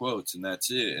get 2 quotes, and that's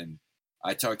it. And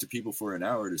I talk to people for an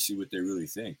hour to see what they really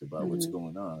think about what's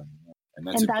going on. And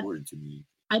that's important to me.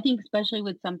 I think especially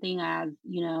with something as,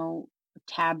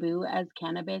 taboo as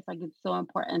cannabis, like it's so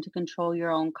important to control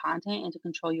your own content and to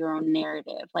control your own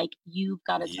narrative. Like you've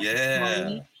got to tell the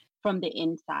story from the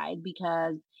inside,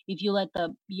 because if you let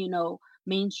the,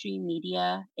 mainstream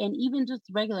media and even just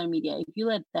regular media, if you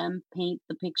let them paint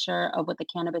the picture of what the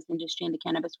cannabis industry and the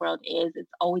cannabis world is,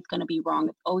 it's always going to be wrong.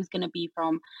 It's always going to be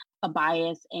from a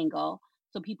biased angle.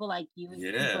 So people like you,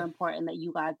 it's super important that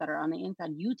you guys that are on the inside,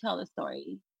 you tell the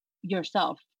story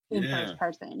yourself in first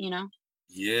person,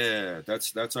 Yeah,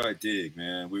 that's what I dig,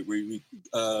 man. We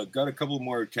got a couple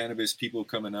more cannabis people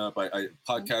coming up. I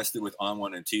podcasted with On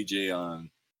One and TJ on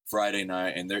Friday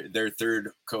night, and their third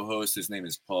co-host, his name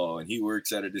is Paul, and he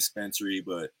works at a dispensary,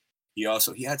 but he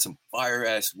had some fire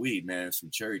ass weed, man, some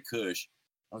Cherry Kush.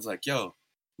 I was like, yo,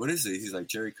 what is it? He's like,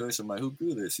 Cherry Kush. I'm like, who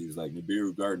grew this? He's like,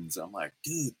 Nibiru Gardens. I'm like,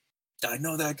 dude, I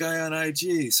know that guy on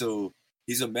IG. So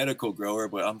he's a medical grower,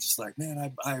 but I'm just like,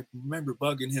 man, I remember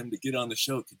bugging him to get on the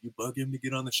show. Could you bug him to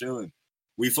get on the show? And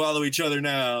we follow each other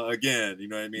now again. You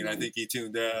know what I mean? I think he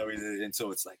tuned out, and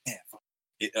so it's like,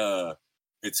 man,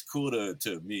 it's cool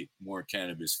to meet more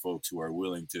cannabis folks who are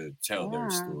willing to tell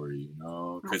their story,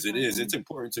 because it's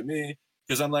important to me,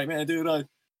 because I'm like, man, dude,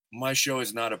 my show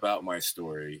is not about my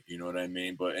story, you know what I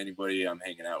mean? But anybody I'm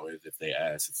hanging out with, if they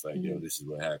ask, it's like, yo, this is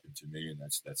what happened to me, and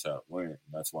that's how it went, and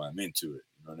that's why I'm into it,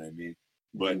 you know what I mean?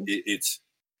 But it's,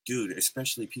 dude,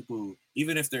 especially people,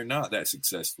 even if they're not that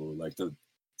successful, like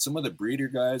some of the breeder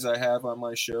guys I have on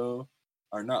my show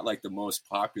are not like the most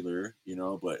popular,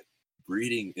 but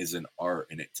breeding is an art,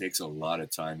 and it takes a lot of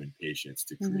time and patience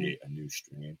to create a new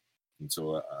strain. And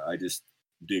so I just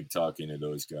dig talking to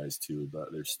those guys too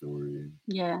about their story.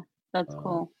 Yeah, that's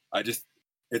cool.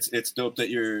 It's dope that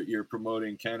you're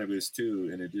promoting cannabis too,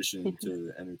 in addition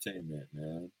to entertainment,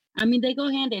 man. I mean, they go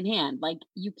hand in hand. Like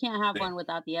you can't have one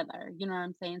without the other. You know what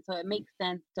I'm saying? So it makes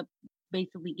sense to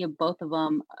basically give both of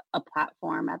them a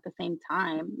platform at the same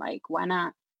time. Like, why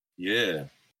not? Yeah.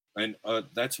 And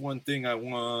that's one thing I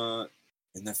want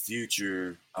in the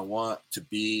future. I want to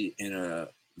be in a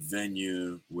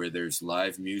venue where there's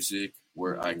live music,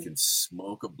 where I can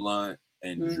smoke a blunt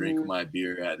and drink my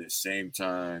beer at the same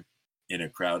time in a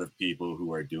crowd of people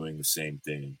who are doing the same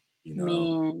thing,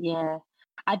 Man, yeah.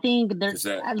 I think there's,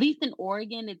 at least in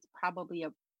Oregon, it's probably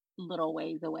a little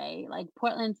ways away. Like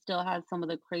Portland still has some of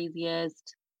the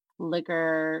craziest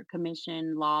liquor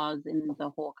commission laws in the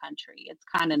whole country. It's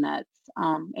kind of nuts.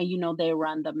 And they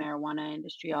run the marijuana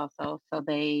industry also, so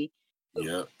they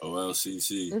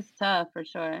OLCC. It's tough for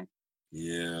sure.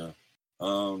 Yeah.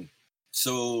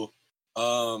 So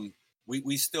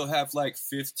We still have like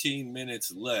 15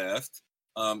 minutes left.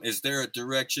 Is there a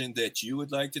direction that you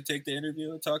would like to take the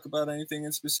interview and talk about anything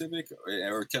in specific,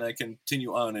 or can I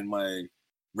continue on in my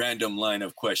random line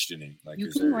of questioning? Like, You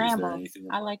is can there ramble. anything?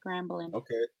 I like rambling.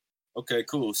 Okay,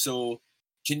 cool. So,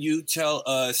 can you tell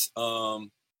us,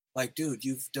 like, dude,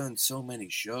 you've done so many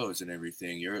shows and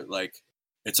everything. You're like,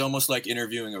 it's almost like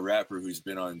interviewing a rapper who's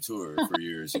been on tour for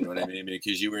years. You know what I mean?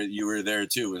 Because you were there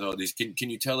too with all these. Can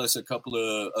you tell us a couple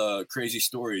of crazy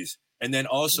stories? And then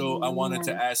also, I wanted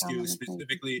to ask you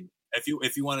specifically if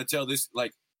you want to tell this.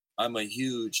 Like, I'm a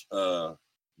huge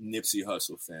Nipsey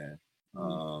Hussle fan.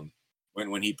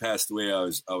 When he passed away, I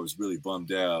was really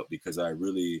bummed out because I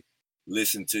really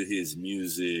listened to his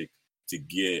music to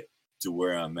get to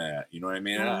where I'm at. You know what I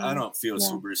mean? I don't feel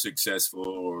super successful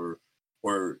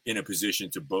or in a position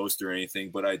to boast or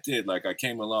anything, but I did. Like, I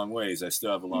came a long ways. I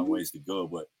still have a long ways to go,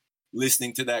 but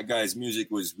listening to that guy's music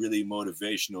was really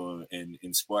motivational and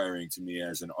inspiring to me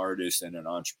as an artist and an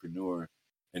entrepreneur.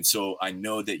 And so I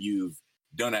know that you've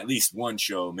done at least one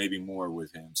show, maybe more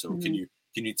with him. So can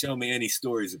you tell me any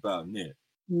stories about Nip?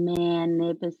 Man,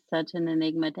 Nip is such an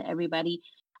enigma to everybody.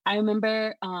 I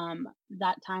remember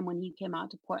that time when he came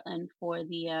out to Portland for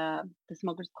the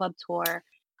Smokers Club tour.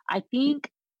 I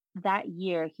think that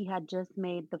year he had just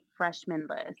made the freshman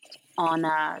list on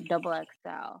Double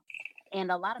XL,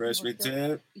 and a lot of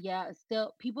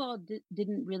people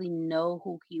didn't really know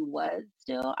who he was.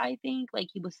 Still, I think like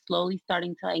he was slowly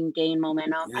starting to like gain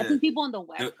momentum. I think people on the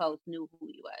West Coast knew who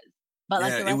he was, but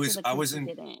like the rest of the country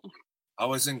didn't. I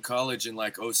was in college in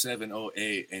like 07,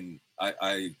 08, and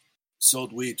I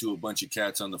sold weed to a bunch of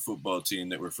cats on the football team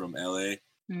that were from LA.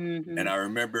 And I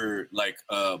remember like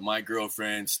my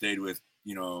girlfriend stayed with,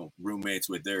 roommates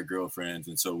with their girlfriends.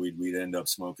 And so we'd end up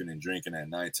smoking and drinking at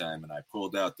nighttime. And I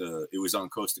pulled out it was on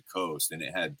Coast to Coast, and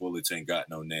it had Bullets Ain't Got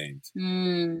No Names.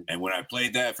 And when I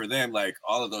played that for them, like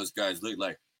all of those guys looked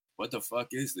like, what the fuck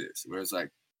is this? Where it's like,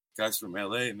 guys from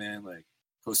LA, man, like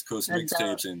Coast to Coast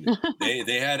mixtapes. And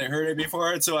they hadn't heard it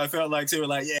before. And so I felt like they were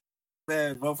like, yeah,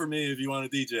 man, vote for me if you want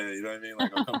to DJ. You know what I mean?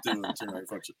 Like, I'll come through and turn my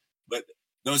function. But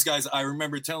those guys, I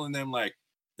remember telling them, like,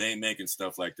 they ain't making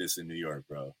stuff like this in New York,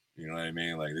 bro. You know what I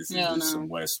mean? Like, this is just some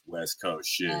West Coast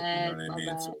shit. You know what I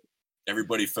mean? So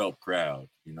everybody felt proud,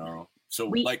 So,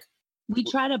 we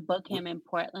try to book him in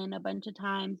Portland a bunch of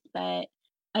times, but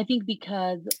I think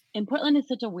because Portland is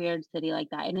such a weird city like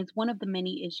that, and it's one of the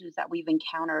many issues that we've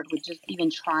encountered with just even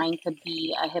trying to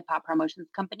be a hip hop promotions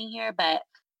company here. But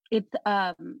it's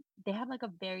they have like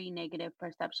a very negative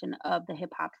perception of the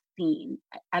hip hop scene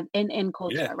and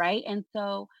culture, right? And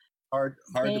so hard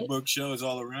to book shows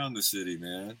all around the city,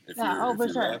 man. If you're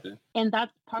rapping. And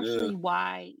that's partially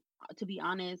why, to be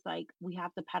honest, like we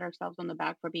have to pat ourselves on the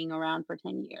back for being around for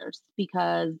 10 years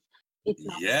because it's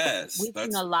not we've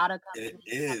seen a lot of companies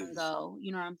come and go,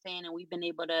 you know what I'm saying? And we've been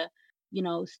able to,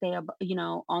 stay up,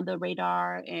 on the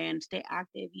radar and stay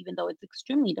active, even though it's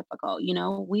extremely difficult.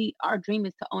 Our dream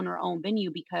is to own our own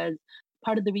venue because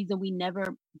part of the reason we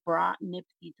never brought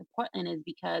Nipsey to Portland is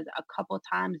because a couple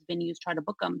times venues tried to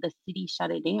book him, the city shut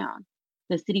it down.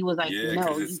 The city was like,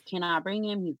 no, you cannot bring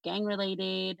him. He's gang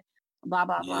related, blah,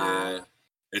 blah, blah.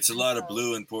 It's a lot of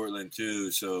blue in Portland too,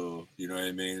 so you know what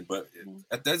I mean. But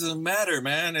that doesn't matter,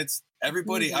 man. It's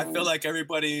everybody. I feel like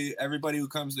everybody who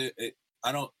comes to it.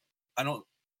 I don't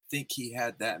think he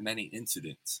had that many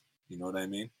incidents. You know what I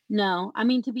mean? No, I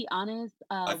mean to be honest,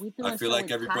 I feel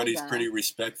like everybody's pretty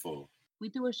respectful. We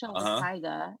threw a show with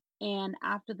Tyga, and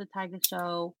after the Tyga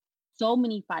show, so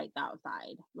many fights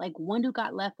outside. Like one dude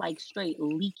got left like straight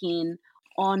leaking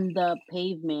on the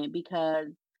pavement because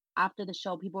after the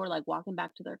show, people were like walking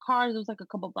back to their cars. It was like a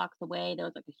couple blocks away. There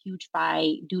was like a huge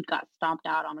fight. Dude got stomped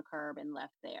out on a curb and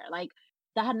left there. Like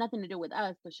that had nothing to do with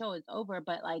us. The show is over.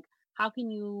 But like, how can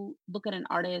you look at an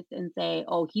artist and say,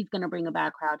 oh, he's going to bring a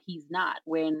bad crowd? He's not,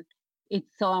 when it's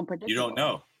so unpredictable. You don't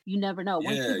know. You never know.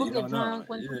 When people get drunk,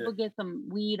 when people get some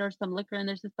weed or some liquor in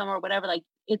their system or whatever, like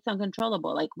it's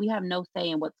uncontrollable. Like we have no say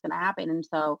in what's going to happen. And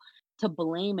so to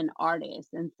blame an artist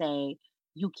and say,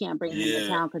 you can't bring him to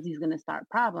town because he's going to start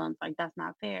problems, like that's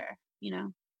not fair,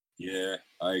 Yeah,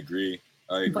 I agree.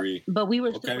 But we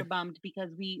were super bummed because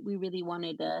we really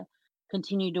wanted to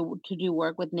continue to do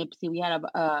work with Nipsey. We had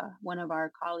one of our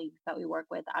colleagues that we work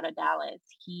with out of Dallas.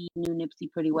 He knew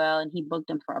Nipsey pretty well, and he booked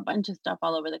him for a bunch of stuff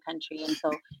all over the country. And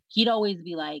so he'd always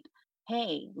be like,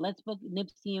 hey, let's book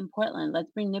Nipsey in Portland.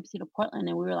 Let's bring Nipsey to Portland.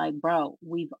 And we were like, bro,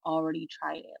 we've already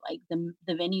tried it. Like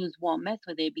the venues won't mess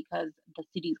with it because the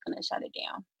city's going to shut it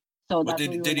down. So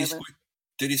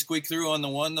did he squeak through on the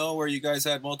one though, where you guys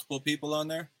had multiple people on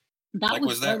there? That Like, was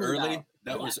was that early early? though.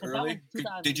 That Yeah, was because that was early.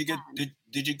 Did you get 2010.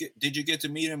 did you get to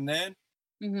meet him then?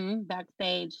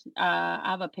 Backstage. I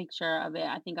have a picture of it.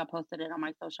 I think I posted it on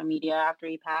my social media after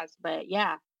he passed. But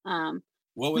yeah, um,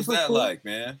 What was super that cool. like,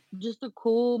 man? Just a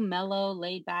cool, mellow,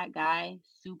 laid back guy.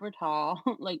 Super tall,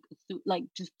 like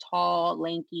just tall,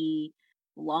 lanky,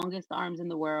 longest arms in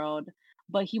the world.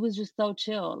 But he was just so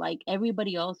chill. Like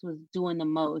everybody else was doing the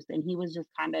most, and he was just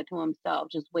kind of to himself,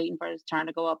 just waiting for his turn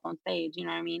to go up on stage. You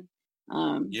know what I mean?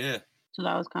 Um, Yeah, so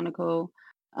that was kind of cool.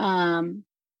 Um,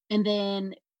 and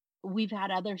then we've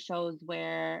had other shows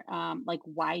where, like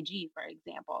YG, for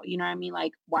example, you know what I mean?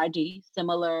 Like YG,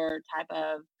 similar type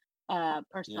of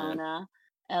yeah, persona,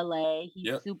 LA. He's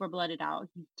yep, super blooded out.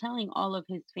 He's telling all of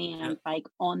his fans, yep, like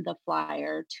on the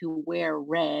flyer, to wear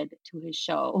red to his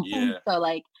show. yeah, So,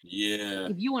 like, yeah,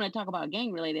 if you want to talk about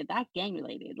gang related, that's gang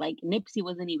related. Like, Nipsey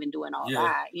wasn't even doing all yeah.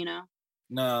 that, you know?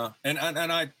 No, and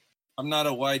I'm not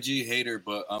a YG hater,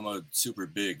 but I'm a super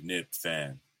big Nip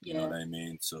fan. You know Yeah. what I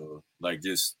mean? So like,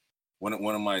 just one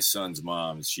of my son's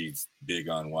moms, she's big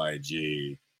on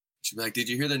YG. She'd be like, "Did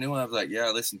you hear the new one?" I was like, "Yeah,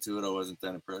 I listened to it. I wasn't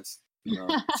that impressed." You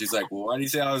know? She's like, "Well, why do you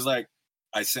say?" I was like,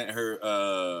 I sent her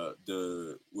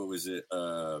the what was it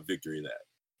Victory Lap.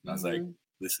 And I was like, hmm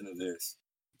 "Listen to this."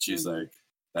 She's hmm like,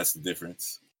 "That's the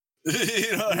difference."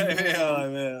 You know what I mean? I'm Yeah.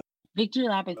 like, man. Victory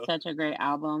Lap is such a great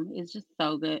album. It's just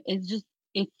so good.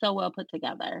 It's so well put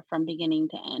together from beginning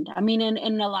to end. I mean, and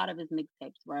a lot of his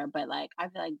mixtapes were, but like I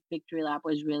feel like Victory Lap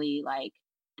was really like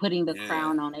putting the Yeah,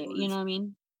 crown on it it. You know was. what I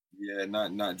mean? Yeah,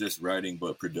 not just writing,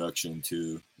 but production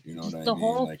too. You know what Just I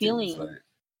mean? Like, it was like,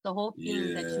 the whole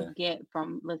feeling that you yeah, get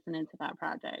from listening to that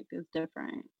project is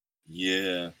different.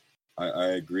 yeah, I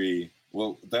agree.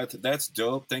 Well, that's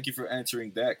dope. Thank you for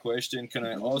answering that question. Can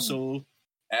I Yeah. also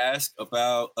ask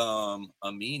about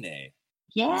Amine?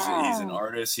 He's an Yeah.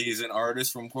 artist. He's an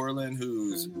artist from Portland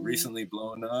who's hmm recently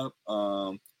blown up.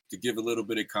 To give a little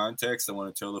bit of context, I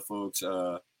want to tell the folks.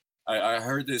 I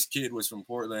heard this kid was from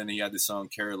Portland. He had the song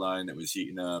Caroline that was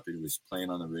heating up. It was playing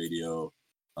on the radio.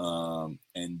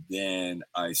 And then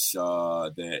I saw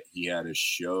that he had a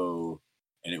show,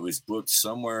 and it was booked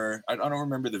somewhere. I don't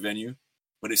remember the venue,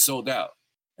 but it sold out.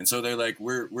 And so they're like,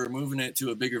 we're moving it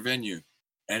to a bigger venue,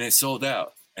 and it sold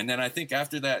out. And then I think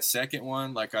after that second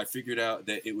one, like, I figured out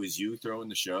that it was you throwing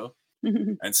the show.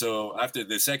 And so after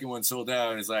the second one sold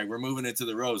out, and it's like, we're moving it to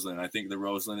the Roseland. I think the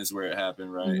Roseland is where it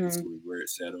happened, right? It's hmm where it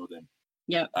settled. And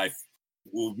Yep.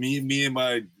 me and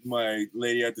my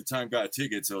lady at the time got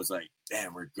tickets. So I was like,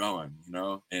 damn, we're going, you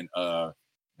know? And I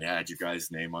had your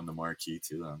guys' name on the marquee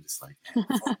too. I'm just like, man,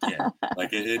 fuck yeah. Like,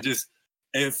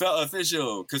 it felt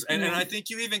official. And Yeah. I think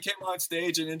you even came on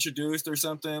stage and introduced or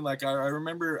something. Like, I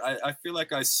remember, I feel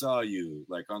like I saw you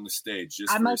like on the stage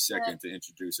just I for a must have second to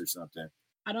introduce or something.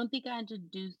 I don't think I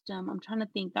introduced him. I'm trying to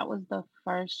think. That was the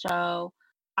first show.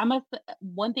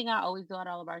 One thing I always do at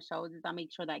all of our shows is I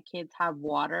make sure that kids have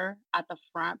water at the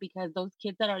front, because those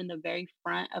kids that are in the very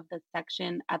front of the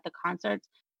section at the concerts,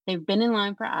 they've been in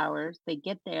line for hours. They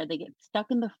get there, they get stuck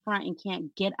in the front and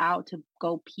can't get out to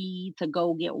go pee, to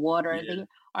go get water. Yeah. They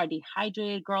are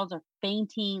dehydrated. Girls are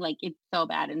fainting. Like, it's so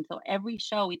bad. And so every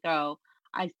show we throw,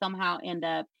 I somehow end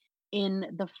up in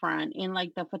the front, in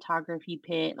like the photography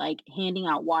pit, like handing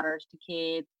out waters to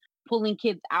kids, pulling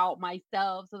kids out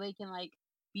myself so they can like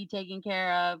be taken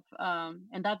care of.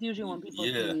 And that's usually when people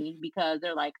see Yeah. me, because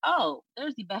they're like, "Oh,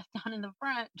 there's the best down in the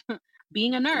front,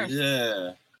 being a nurse."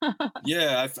 Yeah.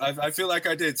 Yeah, I feel like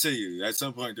I did see you at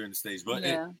some point during the stage, but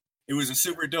it Yeah. it was a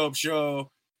super dope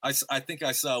show. I think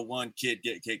I saw one kid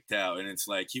get kicked out, and it's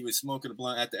like he was smoking a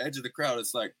blunt at the edge of the crowd.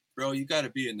 It's like, bro, you got to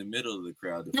be in the middle of the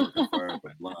crowd to fucking fire up a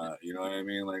blunt. You know what I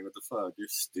mean? Like, what the fuck? You're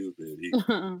stupid.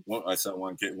 I saw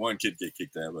one kid get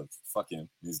kicked out, but fuck him,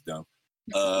 he's dumb.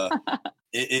 Uh,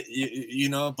 you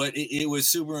know, but it was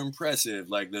super impressive.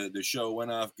 Like, the show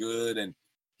went off good, and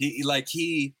he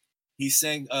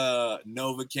sang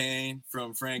Novocaine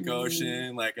from Frank Mhm.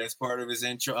 Ocean, like, as part of his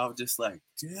intro. I was just like,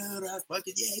 dude, I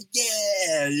fucking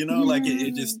yeah, you know, like,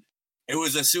 it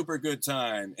was a super good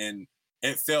time, and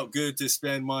it felt good to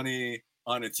spend money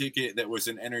on a ticket that was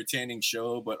an entertaining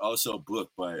show, but also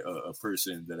booked by a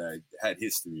person that I had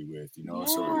history with, you know.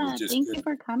 So it was Yeah, just thank you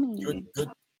for good, coming.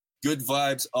 good, good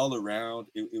vibes all around.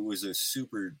 It was a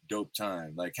super dope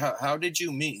time. Like, how did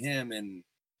you meet him, and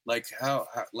like how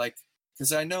like,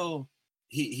 because I know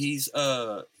he's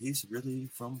really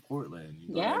from Portland. You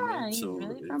know what I Yeah, mean? he's So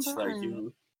really from it's like,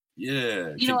 Portland.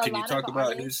 yeah. You know, Can you talk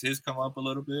about his come up a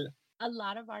little bit? a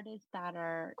lot of artists that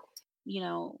are,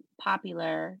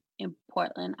 popular in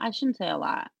Portland. I shouldn't say a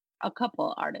lot. A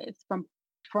couple artists from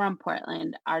from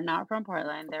Portland are not from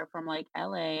Portland. They're from like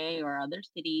LA or other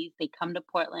cities. They come to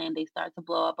Portland, they start to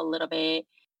blow up a little bit,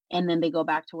 and then they go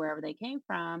back to wherever they came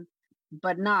from.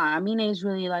 But nah, Amine is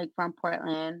really like from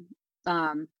Portland.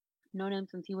 Um, Known him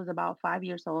since he was about 5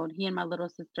 years old. He and my little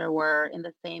sister were in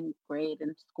the same grade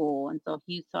in school, and so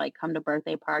he used to like come to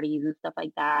birthday parties and stuff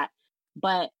like that.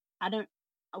 But I don't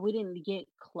we didn't get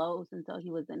close until he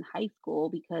was in high school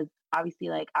because obviously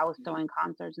like I was throwing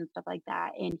concerts and stuff like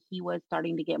that, and he was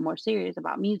starting to get more serious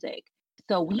about music.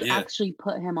 So we Yeah. actually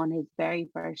put him on his very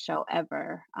first show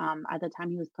ever. At the time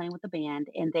he was playing with the band,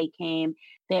 and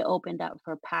they opened up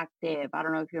for Pac Div. I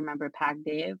don't know if you remember Pac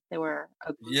Div. They were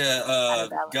a group Yeah, out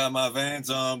of LA. got my Vans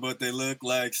on, but they look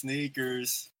like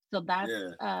sneakers. So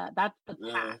Yeah. that's the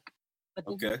Yeah. Pac, but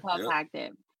this is Okay. called Yep. Pac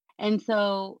Div. And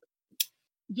so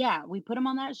yeah, we put him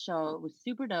on that show. It was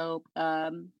super dope.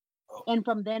 Oh, And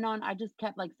from then on, I just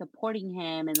kept like supporting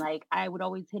him, and like I would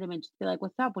always hit him and just be like,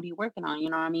 "What's up? What are you working on?" You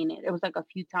know what I mean? It was like a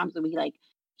few times that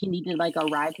he needed like a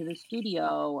ride to the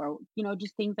studio, or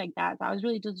just things like that. So I was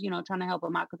really just trying to help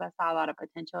him out because I saw a lot of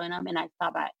potential in him, and I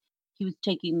saw that he was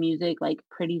taking music like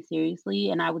pretty seriously.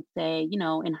 And I would say,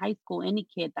 in high school, any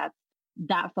kid that's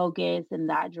that focused and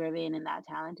that driven and that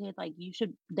talented, like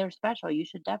they're special. You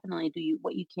should definitely do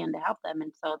what you can to help them.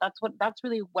 And so that's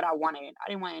really what I wanted. I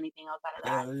didn't want anything else out of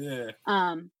that. hell yeah.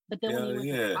 But then when he Hell went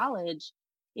to yeah. college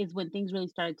is when things really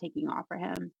started taking off for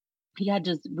him. He had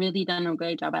just really done a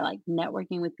great job at like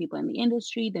networking with people in the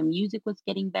industry. The music was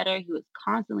getting better. He was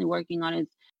constantly working on his,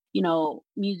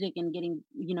 music and getting,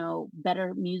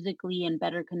 better musically and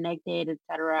better connected,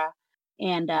 etc.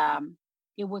 And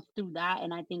it was through that,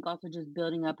 and I think also just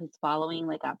building up his following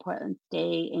like at Portland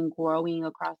State and growing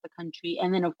across the country.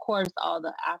 And then of course all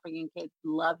the African kids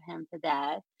love him to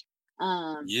death.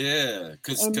 Yeah,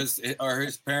 And cause are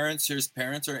his parents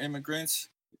are immigrants.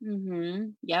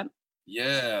 yep.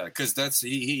 Yeah, cause that's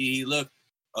he looked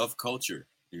of culture.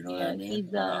 You know what I Yeah, mean?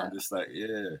 he's And I'm just like,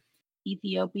 yeah.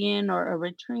 Ethiopian or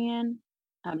Eritrean.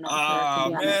 I'm not sure, to Oh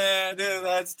be honest. man, dude,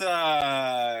 that's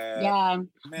tight. Yeah,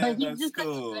 but Man, he's that's just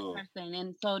such a good cool. person,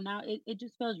 and so now it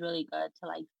just feels really good to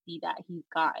like see that he's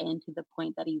gotten to the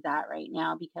point that he's at right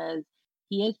now because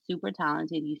he is super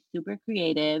talented. He's super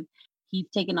creative. He's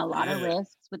taken a lot of Yeah.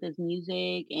 risks with his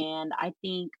music, and I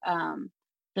think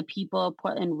the people of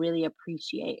Portland really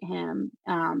appreciate him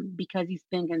because he's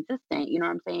been consistent. You know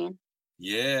what I'm saying?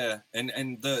 Yeah, and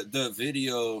the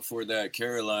video for that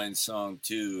Caroline song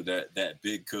too, that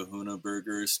Big Kahuna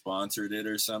Burger sponsored it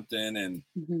or something, and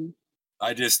Hmm.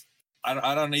 I just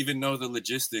I don't even know the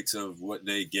logistics of what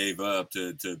they gave up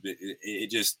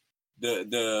it just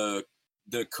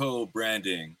the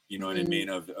co-branding, you know what I Hmm. mean,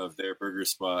 of their burger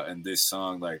spot and this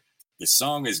song. Like the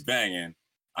song is banging.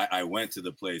 I went to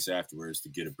the place afterwards to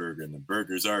get a burger, and the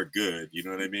burgers are good. You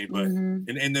know what I mean? But Hmm.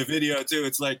 in the video too,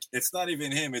 it's like it's not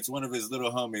even him. It's one of his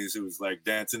little homies who's like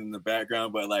dancing in the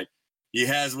background. But like he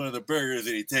has one of the burgers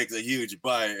and he takes a huge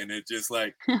bite, and it just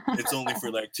like it's only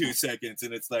for like 2 seconds,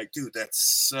 and it's like, dude,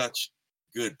 that's such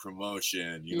good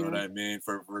promotion. You know what Yeah. I mean?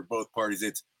 For both parties,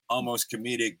 it's almost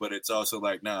comedic, but it's also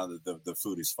like, nah, the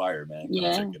food is fire, man. Come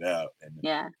check Yeah. it out.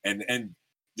 Yeah. And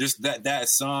just that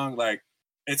song, like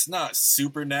it's not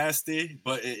super nasty,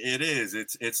 but it is.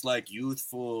 It's like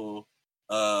youthful,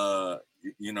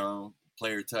 you know,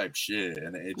 player type shit,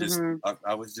 and it just Hmm.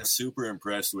 I was just super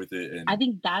impressed with it, I and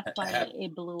think that's why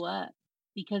it blew up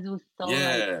because it was so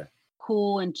like yeah,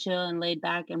 cool and chill and laid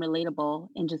back and relatable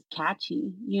and just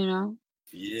catchy, you know?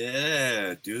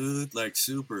 yeah, dude, like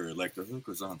super, like the hook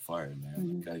was on fire, man.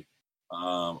 Hmm. Like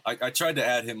I tried to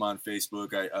add him on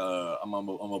Facebook. I'm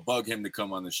gonna bug him to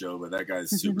come on the show, but that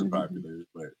guy's super popular.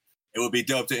 But it would be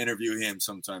dope to interview him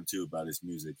sometime too about his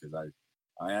music because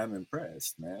I am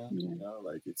impressed, man. Yeah. You know,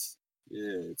 like it's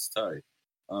tight.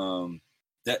 Um,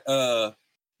 that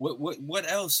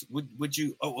what else would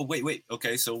you? Oh, wait.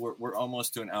 Okay, so we're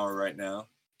almost to an hour right now.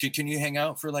 Can you hang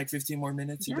out for like 15 more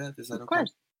minutes, Yeah, Yvette? Is that of okay?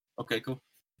 course. Okay, cool.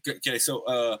 Okay,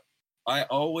 so I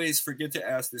always forget to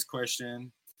ask this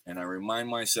question, and I remind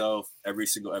myself every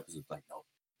single episode, like, no,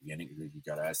 you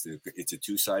gotta ask it. It's a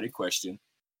two-sided question,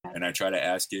 and I try to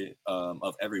ask it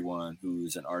of everyone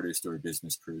who's an artist or a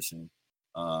business person.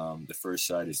 The first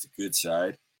side is the good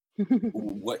side.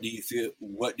 What do you feel?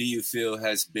 What do you feel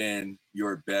has been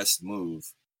your best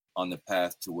move on the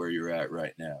path to where you're at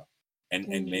right now? And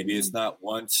maybe it's Mm, not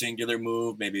one singular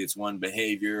move. Maybe it's one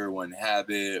behavior, one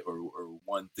habit, or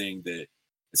one thing that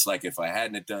it's like if I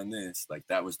hadn't have done this, like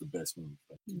that was the best move.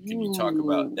 Like, can you talk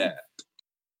about Ooh, that?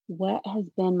 what has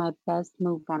been my best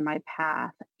move on my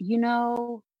path?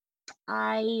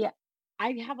 I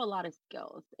I have a lot of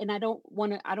skills, and I don't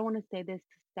want to say this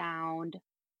to sound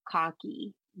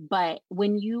cocky. But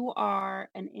when you are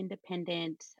an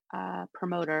independent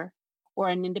promoter or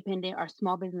an independent or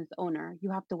small business owner,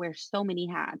 you have to wear so many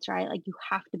hats, right? Like you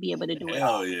have to be able to do it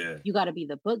all. Hell yeah. You got to be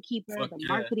the bookkeeper, Fuck the yeah.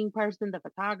 marketing person, the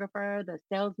photographer, the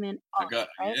salesman. I got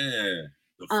right?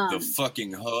 the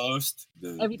fucking host,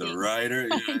 the everything. writer.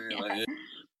 Yeah, like,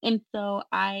 And so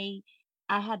I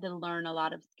had to learn a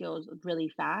lot of skills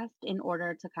really fast in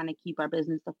order to kind of keep our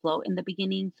business afloat in the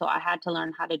beginning. So I had to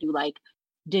learn how to do like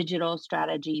digital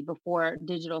strategy before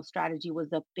digital strategy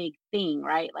was a big thing,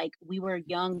 right? Like we were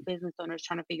young business owners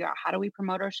trying to figure out, how do we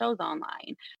promote our shows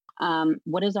online?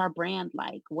 What is our brand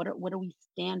like? What do we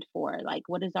stand for? Like,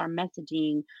 what is our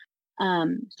messaging?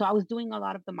 So I was doing a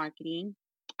lot of the marketing.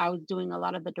 I was doing a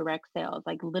lot of the direct sales,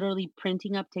 like literally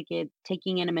printing up tickets,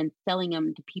 taking in them and selling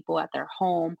them to people at their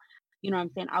home. You know what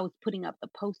I'm saying? I was putting up the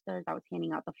posters. I was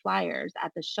handing out the flyers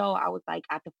at the show. I was like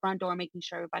at the front door, making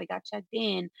sure everybody got checked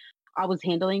in. I was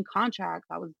handling contracts.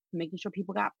 I was making sure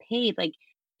people got paid. Like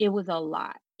it was a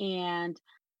lot. And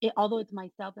although it's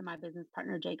myself and my business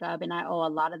partner, Jacob, and I owe a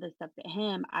lot of this stuff to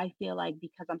him, I feel like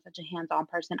because I'm such a hands-on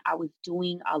person, I was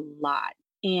doing a lot.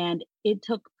 And it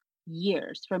took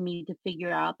years for me to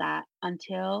figure out that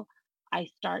until I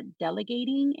start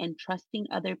delegating and trusting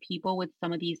other people with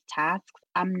some of these tasks,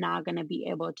 I'm not going to be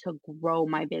able to grow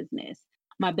my business.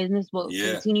 My business will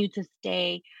continue to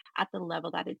stay at the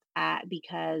level that it's at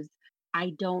because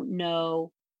I don't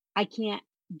know, I can't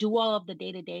do all of the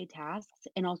day-to-day tasks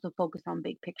and also focus on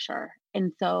big picture.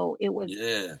 And so it was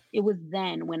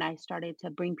then when I started to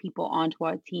bring people onto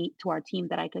our team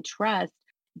that I could trust,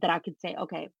 that I could say,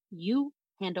 okay, you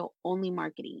handle only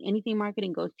marketing. Anything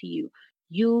marketing goes to you.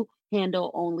 You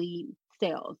handle only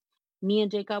sales. Me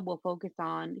and Jacob will focus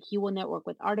on, he will network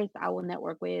with artists. I will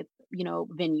network with,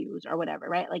 venues or whatever,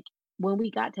 right? Like when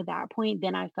we got to that point,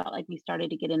 then I felt like we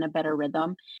started to get in a better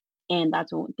rhythm. And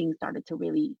that's when things started to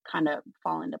really kind of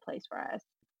fall into place for us.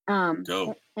 And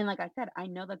like I said, I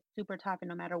know that's super tough. And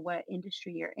no matter what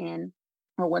industry you're in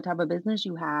or what type of business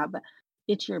you have,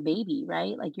 it's your baby,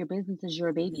 right? Like your business is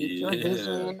your baby, it's your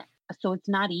vision. So it's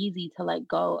not easy to let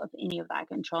go of any of that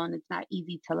control. And it's not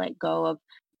easy to let go of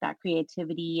that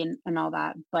creativity and all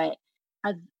that. But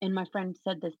and my friend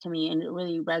said this to me, and it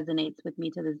really resonates with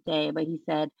me to this day. But he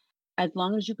said, as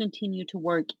long as you continue to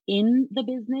work in the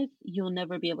business, you'll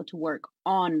never be able to work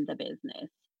on the business.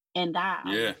 And that I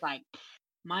was like,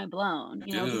 mind blown,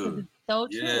 because it's so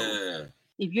true.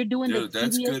 If you're doing the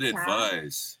that's good task,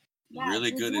 advice.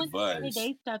 Really good advice.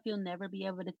 Day-to-day stuff, you'll never be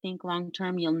able to think long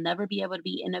term. You'll never be able to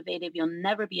be innovative. You'll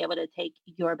never be able to take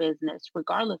your business,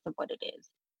 regardless of what it is,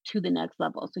 to the next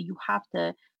level. So you have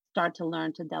to start to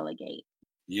learn to delegate.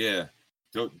 Yeah,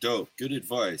 dope. Good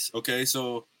advice. Okay,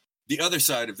 so the other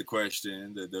side of the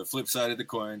question, the flip side of the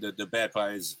coin, the bad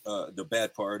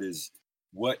part is,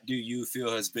 what do you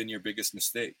feel has been your biggest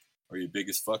mistake or your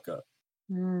biggest fuck up?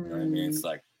 You know what I mean? It's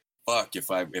like, fuck,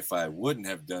 if I wouldn't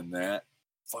have done that,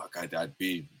 fuck, I'd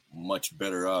be much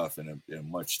better off in a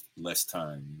much less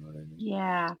time. You know what I mean?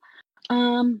 Yeah.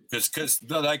 Because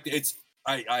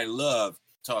like I love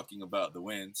talking about the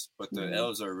wins, but the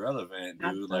L's are relevant, dude.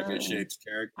 Absolutely. Like it shapes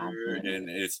character, and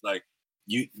it's like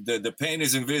the pain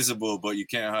is invisible, but you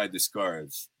can't hide the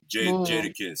scars.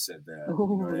 Jadakiss said that.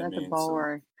 Oh, you know that's a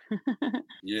bar.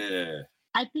 Yeah.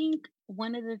 I think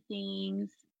one of the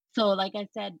things, so like I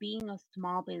said, being a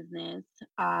small business,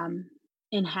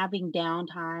 and having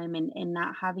downtime and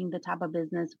not having the type of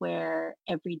business where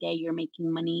every day you're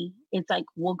making money. It's like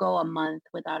we'll go a month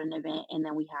without an event, and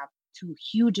then we have 2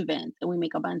 huge events and we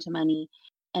make a bunch of money.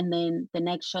 And then the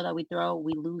next show that we throw,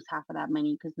 we lose half of that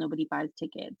money because nobody buys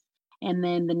tickets. And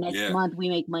then the next month we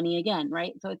make money again,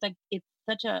 right? So it's like, it's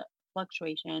such a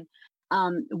fluctuation.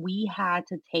 We had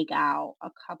to take out a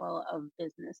couple of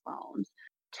business loans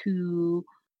to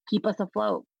keep us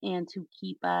afloat and to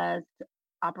keep us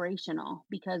operational,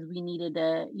 because we needed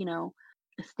to,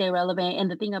 stay relevant. And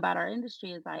the thing about our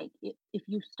industry is like, if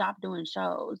you stop doing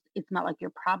shows, it's not like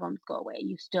your problems go away.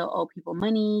 You still owe people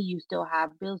money, you still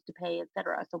have bills to pay,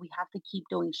 etc. So we have to keep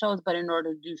doing shows, but in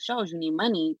order to do shows, you need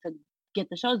money to get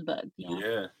the shows booked.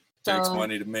 Yeah, takes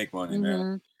money to make money,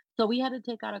 man. So we had to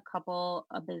take out a couple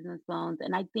of business loans,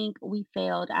 and I think we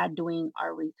failed at doing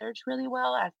our research really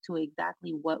well as to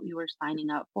exactly what we were signing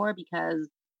up for, because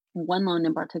one loan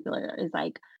in particular is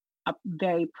like a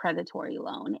very predatory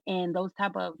loan, and those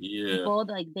type of people,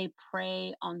 like, they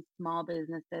prey on small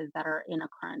businesses that are in a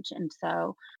crunch. And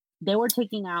so they were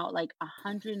taking out like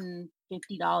 $150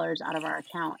 out of our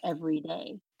account every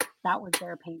day. That was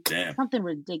their payment. Something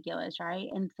ridiculous, right?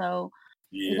 And so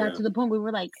It got Yeah. to the point where we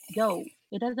were like, yo,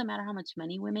 it doesn't matter how much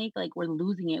money we make, like we're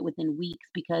losing it within weeks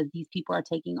because these people are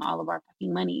taking all of our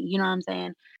fucking money. You know what I'm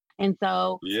saying? And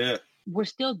so Yeah. we're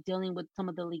still dealing with some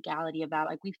of the legality of that.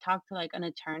 Like we've talked to like an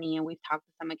attorney and we've talked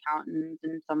to some accountants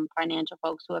and some financial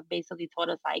folks who have basically told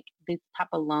us like this type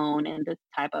of loan and this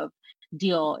type of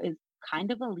deal is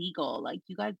kind of illegal. Like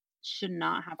you guys should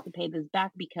not have to pay this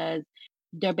back because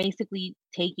they're basically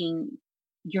taking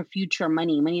your future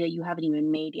money that you haven't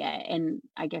even made yet. And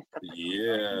I guess that's like illegal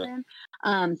Yeah. to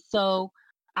them. So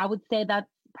I would say that's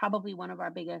probably one of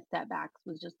our biggest setbacks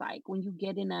was just like when you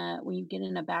get in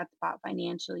a bad spot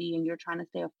financially and you're trying to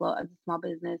stay afloat as a small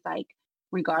business, like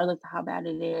regardless of how bad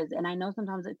it is. And I know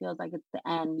sometimes it feels like it's the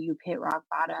end, you've hit rock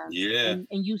bottom Yeah. and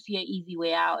you see an easy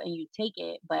way out and you take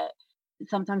it, but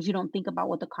sometimes you don't think about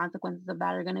what the consequences of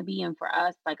that are going to be. And for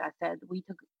us, like I said, we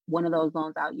took one of those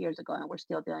loans out years ago and we're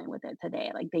still dealing with it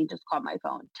today. Like they just called my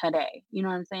phone today. You know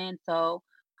what I'm saying? So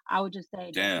I would just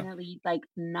say Damn. definitely like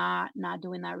not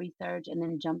doing that research and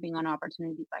then jumping on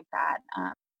opportunities like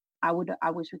that. I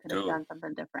wish we could have Dope. done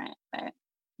something different, but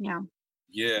yeah.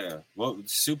 Yeah. Well,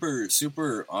 super,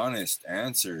 super honest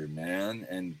answer, man,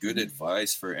 and good Mhm.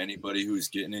 advice for anybody who's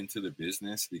getting into the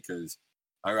business because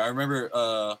I remember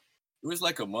it was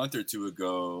like a month or two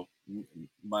ago.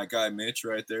 My guy Mitch,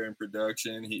 right there in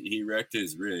production, he wrecked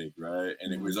his rig, right,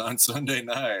 and it was on Sunday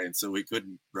night, and so we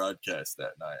couldn't broadcast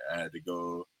that night. I had to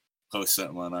go post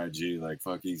something on IG, like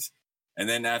fuck and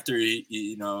then after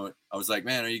he I was like,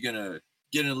 man, are you gonna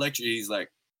get an electric? He's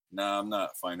like, nah, I'm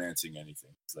not financing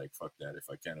anything. He's like, fuck that. If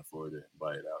I can't afford it,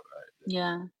 buy it outright.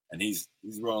 Yeah. And he's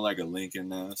rolling like a Lincoln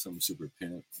now, some super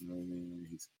pimp. You know what I mean?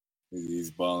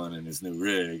 He's balling in his new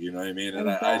rig. You know what I mean? And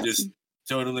I just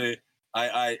totally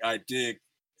I dig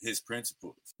his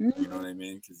principles. You know what I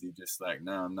mean? Because he just like,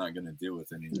 no, I'm not gonna deal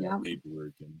with any of that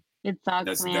paperwork. And it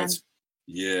sucks, man.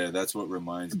 That's what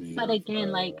reminds me. But of,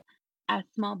 again, like as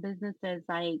small businesses,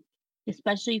 like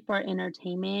especially for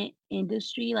entertainment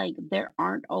industry, like there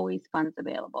aren't always funds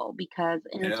available because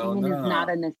hell entertainment is not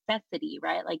no. a necessity,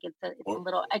 right? Like it's a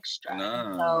little extra. And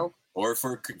Nah. so Or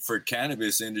for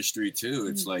cannabis industry too,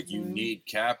 it's like you need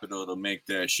capital to make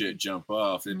that shit jump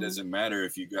off. It doesn't matter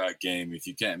if you got game. If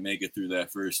you can't make it through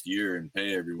that first year and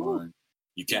pay everyone,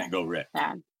 you can't go wreck.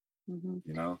 bad. You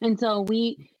know? And so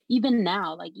we even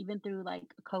now, like even through like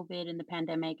COVID and the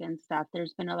pandemic and stuff,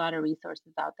 there's been a lot of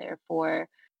resources out there for,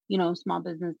 small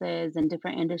businesses and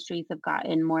different industries have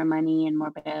gotten more money and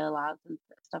more bailouts and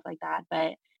stuff like that.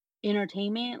 But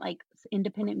entertainment, like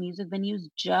independent music venues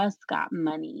just got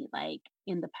money like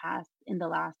in the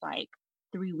last like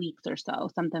 3 weeks or so,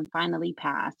 something finally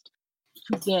passed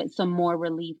to get some more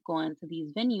relief going to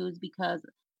these venues because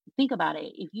think about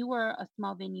it. If you were a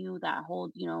small venue that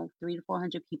holds, 300 to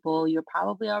 400 people, you're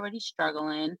probably already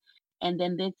struggling. And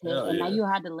then this hit, Hell and now yeah. you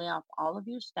had to lay off all of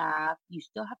your staff. You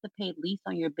still have to pay lease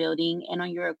on your building and on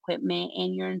your equipment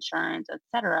and your insurance,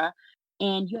 etc.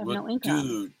 And you have no income.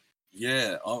 Dude,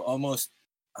 yeah, almost.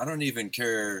 I don't even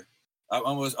care.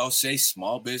 I'll say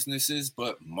small businesses,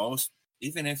 but most,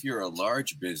 even if you're a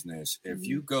large business, if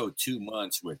you go 2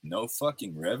 months with no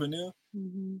fucking revenue,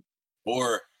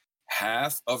 or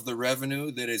half of the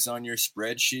revenue that is on your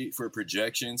spreadsheet for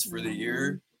projections for the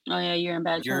year, oh yeah, you're in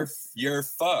bad shape. You're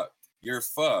fucked. You're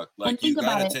fucked. Like you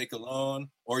gotta take a loan,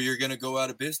 or you're gonna go out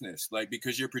of business. Like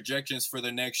because your projections for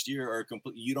the next year are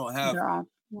complete. You don't have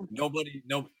nobody.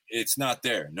 No, it's not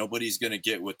there. Nobody's gonna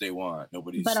get what they want.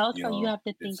 Nobody's. But also, you have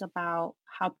to think about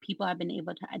how people have been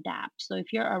able to adapt. So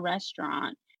if you're a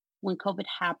restaurant, when COVID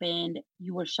happened,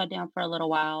 you were shut down for a little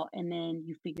while and then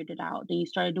you figured it out. Then you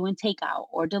started doing takeout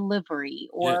or delivery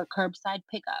or curbside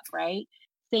pickup, right?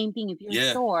 Same thing if you're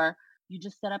a store, you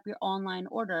just set up your online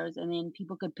orders and then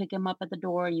people could pick them up at the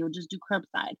door and you'll just do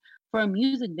curbside. For a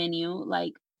music venue,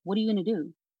 like, what are you going to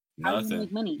do? How are you going to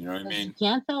make money? You know what I mean? You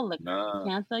can't sell liquor. You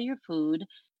can't sell your food.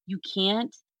 You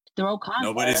can't throw concerts.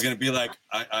 Nobody's gonna be like,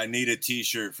 I need a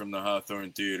T-shirt from the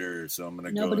Hawthorne Theater, so I'm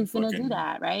gonna go and gonna do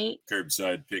that, right?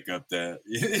 Curbside pick up that.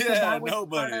 So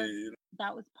nobody.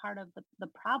 That was part of the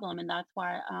problem, and that's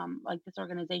why like this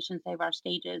organization Save Our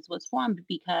Stages was formed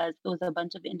because it was a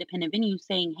bunch of independent venues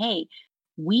saying, "Hey,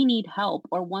 we need help,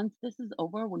 or once this is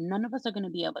over, none of us are going to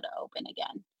be able to open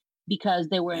again," because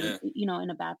they were in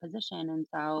a bad position, and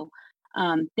so.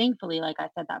 Thankfully, like I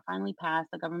said, that finally passed.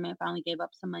 The government finally gave up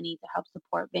some money to help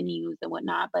support venues and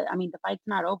whatnot. But I mean, the fight's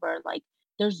not over. Like,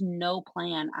 there's no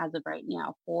plan as of right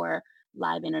now for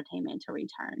live entertainment to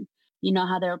return. You know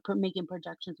how they're making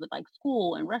projections with like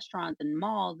school and restaurants and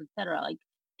malls, etc. Like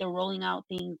they're rolling out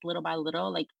things little by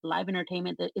little. Like live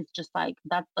entertainment is just like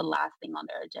that's the last thing on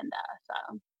their agenda.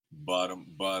 So bottom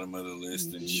of the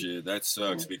list and Mhm. shit. That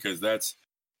sucks Yeah. because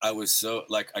I was so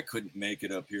like I couldn't make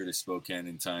it up here to Spokane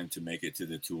in time to make it to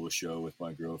the Tool show with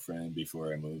my girlfriend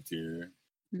before I moved here.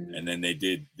 Mhm. And then they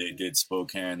did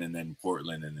Spokane and then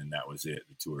Portland and then that was it.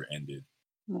 The tour ended.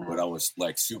 But Yeah. I was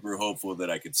like super hopeful that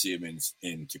I could see them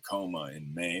in Tacoma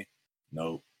in May.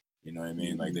 Nope. You know what I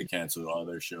mean? Like they Mhm. canceled all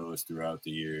their shows throughout the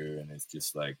year, and it's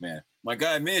just like, man, my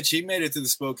guy Mitch, he made it to the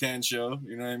Spokane show.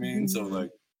 You know what I mean? So Mhm.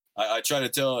 like, I try to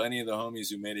tell any of the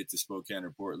homies who made it to Spokane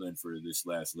or Portland for this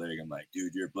last leg, I'm like,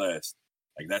 dude, you're blessed.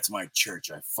 Like that's my church.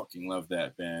 I fucking love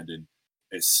that band, and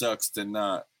it sucks to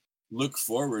not look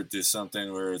forward to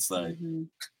something where it's like, Mhm.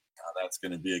 oh, that's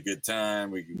gonna be a good time.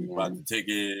 We Yeah. bought the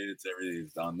tickets.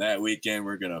 Everything's on that weekend.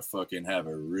 We're gonna fucking have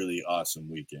a really awesome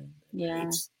weekend. Yeah.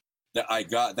 It's that I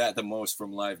got that the most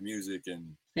from live music,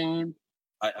 and Same.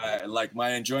 I like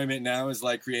my enjoyment now is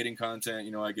like creating content.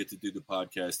 You know, I get to do the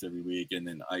podcast every week, and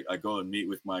then I go and meet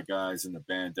with my guys in the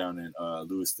band down in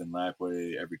Lewiston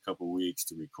Lapway every couple weeks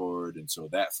to record, and so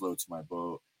that floats my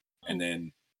boat. And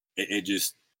then it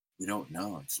just we don't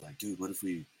know. It's like, dude, what if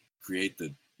we create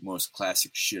the most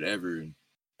classic shit ever, and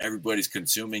everybody's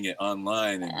consuming it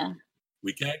online, and Yeah.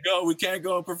 we can't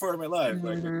go and perform it live.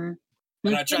 Like, Mhm.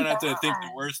 and I It's try been not to think the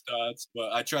bad. worst thoughts,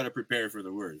 but I try to prepare for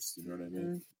the worst. You know what I mean?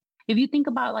 Mhm. If you think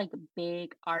about like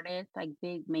big artists, like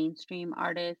big mainstream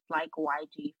artists, like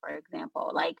YG, for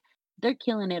example, like they're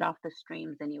killing it off the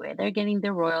streams anyway. They're getting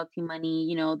their royalty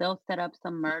money. They'll set up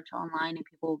some merch online and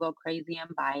people will go crazy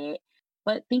and buy it.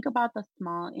 But think about the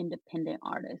small independent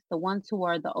artists, the ones who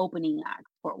are the opening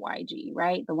acts for YG,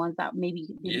 right? The ones that maybe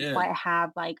didn't Yeah. quite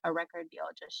have like a record deal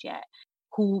just yet,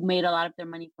 who made a lot of their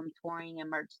money from touring and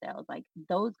merch sales. Like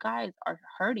those guys are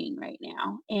hurting right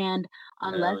now. And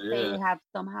unless Hell they yeah. have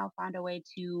somehow found a way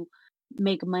to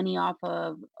make money off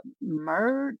of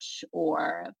merch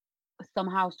or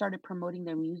somehow started promoting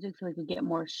their music so they could get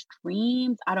more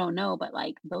streams. I don't know, but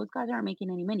like those guys aren't making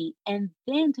any money. And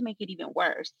then to make it even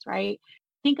worse, right?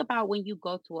 Think about when you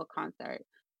go to a concert,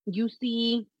 you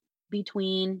see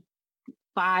between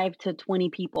 5 to 20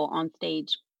 people on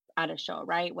stage at a show,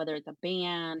 right? Whether it's a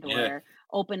band Yeah. or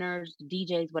openers,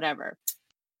 DJs, whatever.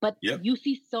 But Yep. you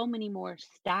see so many more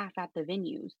staff at the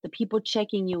venues, the people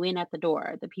checking you in at the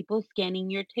door, the people scanning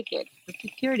your tickets, the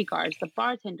security guards, the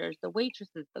bartenders, the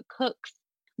waitresses, the cooks,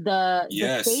 the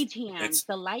Yes. stagehands,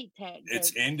 the light tech,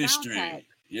 It's the sound tech. industry.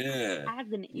 Yeah.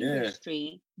 As an Yeah.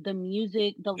 industry, the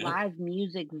Yep. live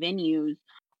music venues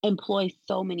employ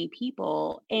so many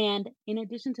people. And in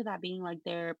addition to that being like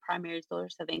their primary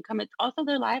source of income, it's also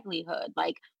their livelihood.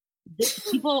 Like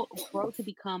people grow to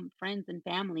become friends and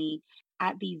family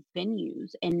at these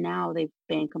venues, and now they've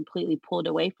been completely pulled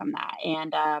away from that.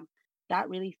 And that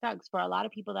really sucks for a lot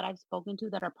of people that I've spoken to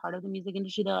that are part of the music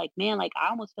industry. They're like, man, like I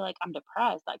almost feel like I'm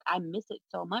depressed. Like I miss it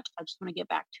so much. I just want to get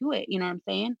back to it. You know what I'm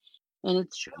saying? And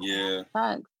it's true. Yeah. It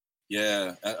sucks.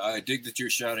 Yeah. I dig that you're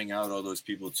shouting out all those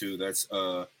people too. That's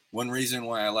one reason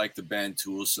why I like the band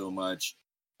Tool so much.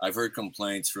 I've heard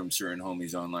complaints from certain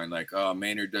homies online like, oh,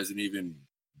 Maynard doesn't even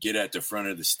get at the front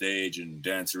of the stage and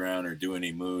dance around or do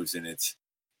any moves. And it's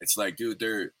like, dude,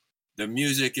 the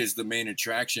music is the main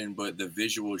attraction, but the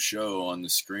visual show on the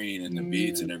screen and the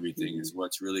beats and everything is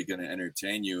what's really going to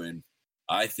entertain you. And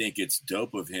I think it's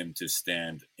dope of him to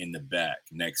stand in the back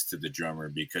next to the drummer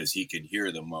because he can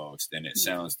hear the most and it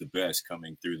sounds the best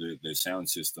coming through the sound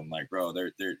system. Like, bro,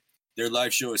 their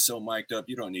live show is so mic'd up,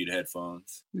 you don't need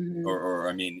headphones or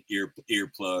I mean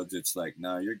earplugs. It's like,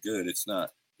 nah, you're good.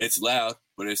 It's loud,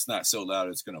 but it's not so loud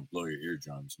it's gonna blow your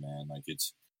eardrums, man. Like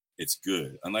it's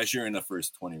good unless you're in the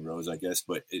first 20 rows, I guess.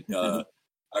 But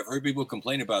I've heard people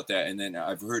complain about that, and then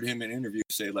I've heard him in interviews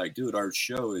say like, dude, our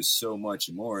show is so much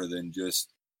more than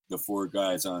just the four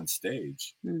guys on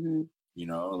stage. You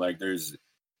know, like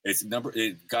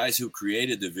guys who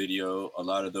created the video. A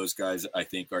lot of those guys I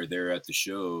think are there at the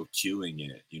show cueing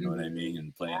it, you know what I mean,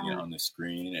 and playing it on the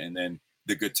screen. And then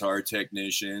the guitar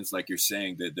technicians, like you're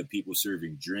saying, the people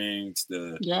serving drinks,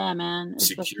 the man, it's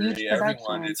security,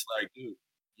 everyone. It's like, dude,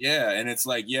 yeah. And it's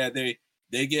like, yeah,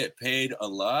 they get paid a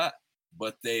lot,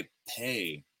 but they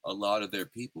pay a lot of their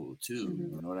people too.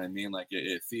 You know what I mean? Like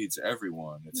it feeds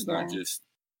everyone. It's not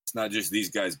just these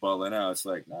guys balling out. It's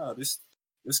like, no,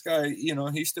 this guy, you know,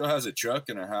 he still has a truck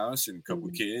and a house and a couple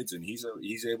kids, and he's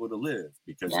able to live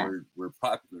because we're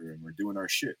popular and we're doing our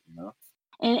shit, you know.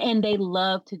 And they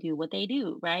love to do what they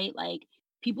do, right? Like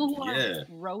people who are Yeah.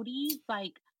 roadies,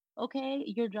 like, okay,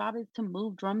 your job is to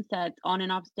move drum sets on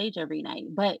and off stage every night,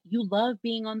 but you love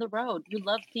being on the road. You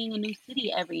love seeing a new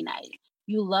city every night.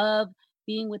 You love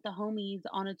being with the homies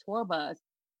on a tour bus,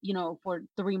 for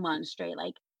 3 months straight.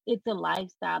 Like it's a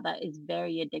lifestyle that is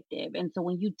very addictive. And so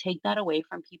when you take that away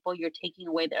from people, you're taking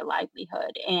away their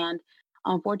livelihood. And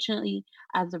unfortunately,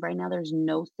 as of right now, there's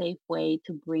no safe way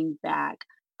to bring back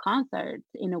concerts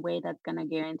in a way that's going to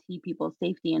guarantee people's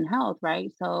safety and health,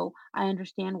 right? So I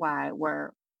understand why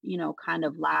we're, kind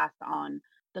of last on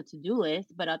the to-do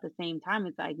list, but at the same time,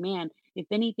 it's like, man, if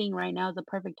anything, right now is the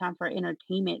perfect time for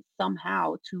entertainment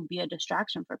somehow to be a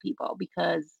distraction for people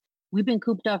because we've been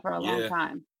cooped up for a long Yeah.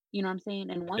 time. You know what I'm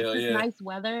saying? And once Hell this yeah. nice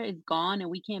weather is gone and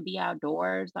we can't be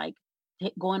outdoors, like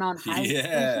going on hikes and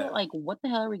Yeah. shit, like what the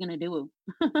hell are we gonna do?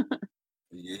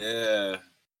 Yeah.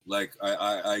 Like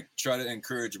I try to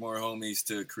encourage more homies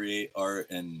to create art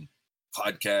and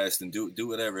podcast and do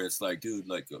whatever. It's like, dude,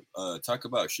 like talk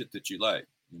about shit that you like,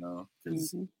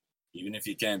 because Mhm. even if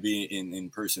you can't be in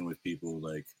person with people,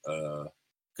 like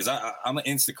because I'm an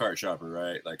Instacart shopper,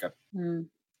 right? Like Mm.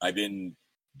 I've been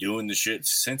doing the shit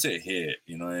since it hit,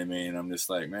 you know what I mean? I'm just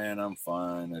like, man, I'm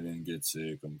fine. I didn't get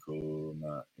sick. I'm cool. I'm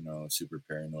not, super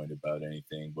paranoid about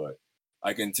anything. But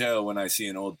I can tell when I see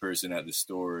an old person at the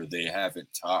store, they haven't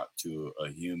talked to a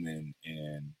human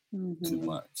in 2 Mhm.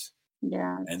 months.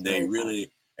 Yeah, it's And they really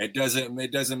tough. really,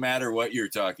 it doesn't matter what you're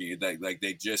talking. Like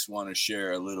they just want to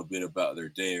share a little bit about their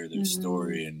day or their Mhm.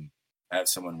 story and have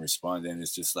someone respond. And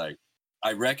it's just like,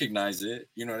 I recognize it,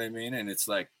 you know what I mean? And it's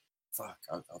like, fuck,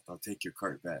 I'll take your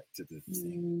cart back to the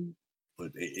thing. Mhm.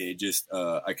 But it just,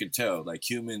 I could tell, like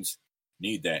humans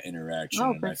need that interaction.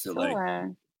 Oh, And for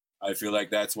sure. I feel like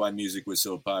that's why music was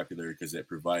so popular, because it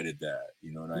provided that,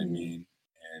 you know what I Mhm. mean?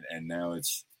 And now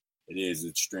it's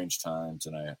strange times,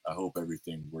 and I hope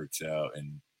everything works out.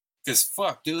 And because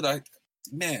fuck, dude, I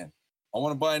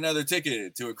want to buy another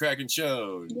ticket to a Kraken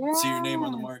show and see your name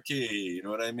on the Yeah, marquee. You know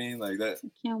what I mean? Like that, I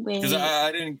can't because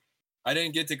wait. I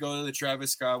didn't get to go to the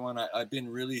Travis Scott one. I've been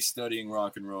really studying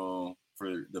rock and roll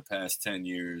for the past 10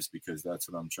 years because that's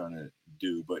what I'm trying to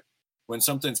do. But when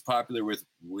something's popular with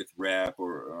rap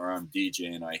or I'm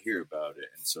DJing, I hear about it,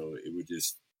 and so it would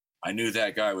just, I knew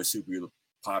that guy was super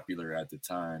popular at the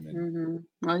time, and Mhm.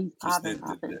 Oh, he's just popping,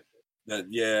 popping.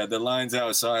 the lines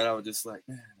outside, I was just like,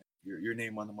 man, your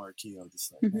name on the marquee. I was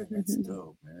just like, man, that's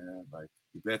dope, man. Like,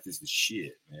 Beth is the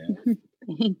shit, man.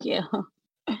 Thank you.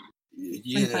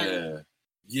 Yeah,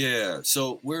 yeah.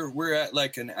 So we're at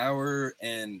like an hour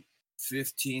and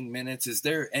 15 minutes. Is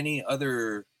there any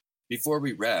other, before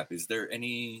we wrap? Is there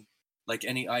any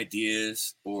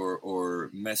ideas or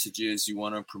messages you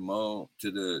want to promote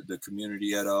to the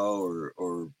community at all,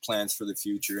 or plans for the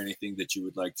future? Anything that you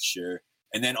would like to share?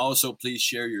 And then also, please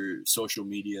share your social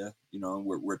media.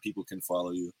 Where people can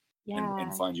follow you and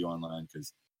Yeah. find you online.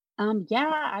 Because Yeah,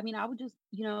 I mean, I would just,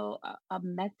 a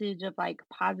message of like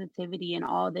positivity and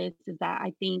all this is that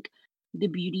I think the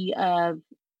beauty of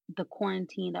the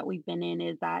quarantine that we've been in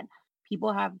is that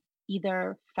people have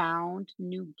either found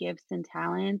new gifts and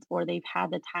talents or they've had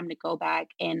the time to go back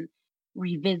and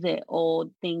revisit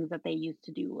old things that they used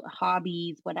to do,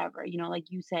 hobbies, whatever. Like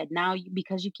you said, now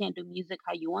because you can't do music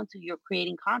how you want to, you're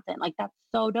creating content. Like that's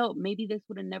so dope. Maybe this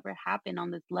would have never happened on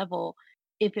this level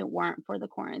if it weren't for the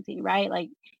quarantine, right? Like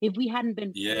if we hadn't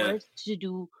been yeah, forced to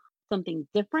do something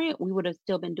different, we would have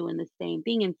still been doing the same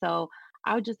thing. And so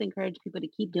I would just encourage people to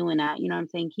keep doing that. You know what I'm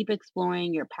saying? Keep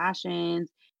exploring your passions.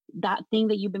 That thing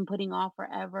that you've been putting off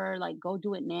forever, like go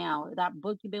do it now. That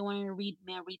book you've been wanting to read,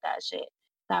 man, read that shit.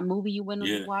 That movie you wanted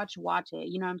to yeah, watch it.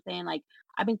 You know what I'm saying? Like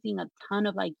I've been seeing a ton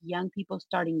of like young people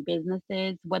starting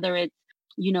businesses, whether it's,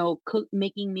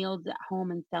 making meals at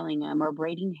home and selling them or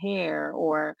braiding hair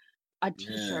or a yeah,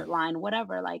 t-shirt line,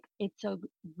 whatever. Like it's a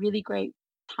really great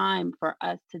time for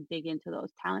us to dig into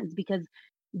those talents because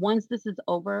once this is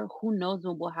over, who knows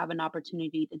when we'll have an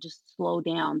opportunity to just slow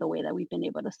down the way that we've been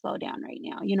able to slow down right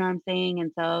now. You know what I'm saying?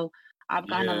 And so I've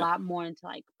gotten a yeah. lot more into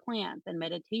like plants and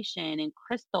meditation and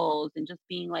crystals and just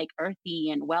being like earthy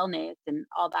and wellness and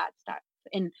all that stuff.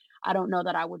 And I don't know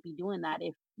that I would be doing that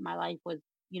if my life was,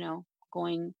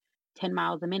 going 10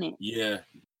 miles a minute. Yeah,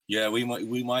 yeah. We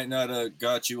might not have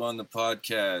got you on the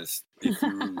podcast if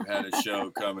you had a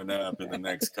show coming up in the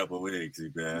next couple of weeks,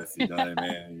 Beth. You know what I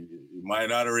mean? You might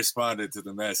not have responded to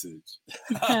the message.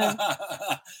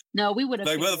 No, we would have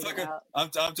Like, figured it motherfucker,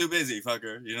 out. I'm too busy,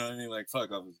 fucker. You know what I mean? Like, fuck,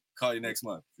 I'll call you next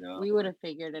month. We would have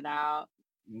figured it out.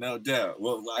 No doubt.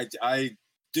 Well,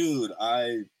 dude,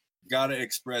 I gotta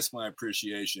express my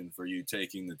appreciation for you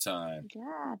taking the time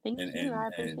Yeah, thank and you. and I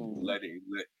appreciate and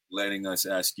it. letting us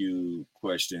ask you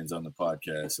questions on the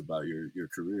podcast about your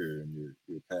career and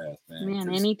your path, man. Man,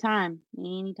 Because anytime.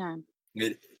 Anytime.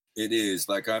 it is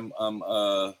like I'm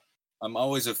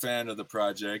always a fan of the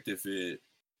project if it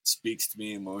speaks to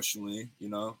me emotionally,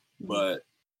 Mhm. But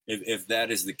if that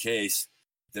is the case,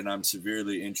 then I'm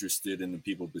severely interested in the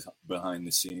people behind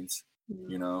the scenes,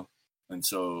 you know? And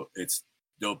so it's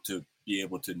dope to be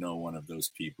able to know one of those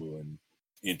people and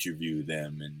interview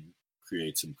them and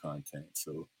create some content.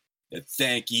 So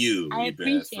thank you,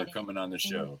 Ebeth, for coming on the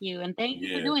show. Thank you. And thank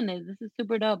you for doing this. This is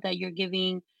super dope that you're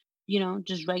giving, you know,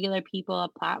 just regular people a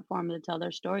platform to tell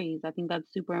their stories. I think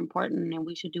that's super important and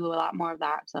we should do a lot more of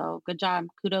that. So good job.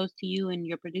 Kudos to you and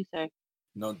your producer.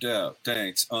 No doubt.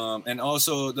 Thanks. And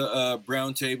also the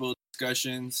Brown Table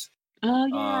discussions. Oh,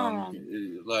 yeah.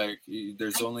 Like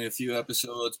there's only a few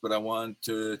episodes, but I want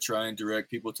to try and direct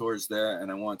people towards that.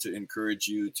 And I want to encourage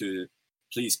you to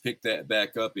please pick that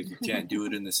back up if you can't do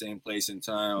it in the same place and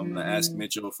time. I'm going to ask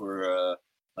Mitchell for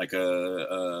like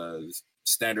a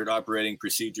standard operating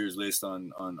procedures list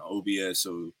on OBS.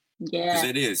 So because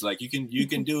it is like you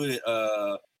can do it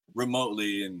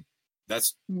remotely, and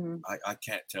that's I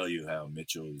can't tell you how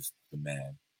Mitchell is the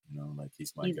man. You know, like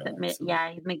he's my guy. So.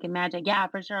 Yeah, he's making magic. Yeah,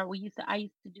 for sure. I used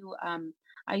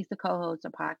to co-host a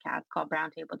podcast called Brown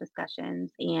Table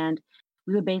Discussions, and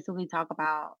we would basically talk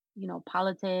about, you know,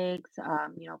 politics,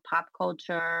 you know, pop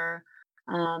culture,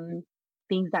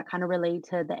 things that kind of relate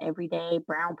to the everyday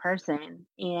brown person.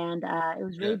 And it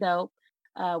was really dope.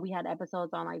 We had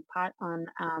episodes on like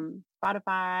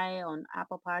Spotify, on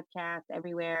Apple Podcasts,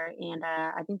 everywhere. And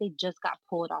I think they just got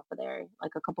pulled off of there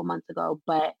like a couple months ago.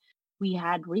 But we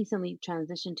had recently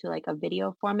transitioned to like a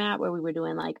video format where we were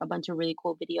doing like a bunch of really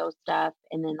cool video stuff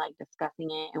and then like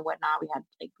discussing it and whatnot. We had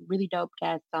like really dope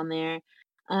guests on there.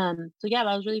 So yeah,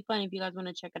 that was really fun. If you guys want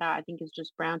to check it out, I think it's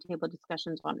just Brown Table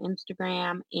Discussions on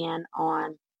Instagram and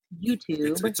on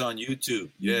YouTube. It's on YouTube.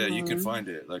 Yeah, you can find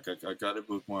it. Like I got it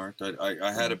bookmarked.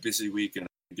 I had a busy week and I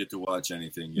didn't get to watch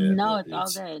anything yet. No, it's all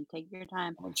good. Take your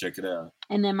time. I'm gonna check it out.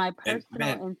 And then my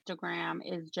personal Instagram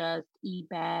is just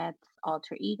Ebeth's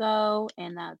Alter Ego,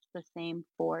 and that's the same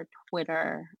for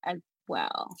Twitter as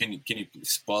well. Can you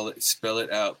spell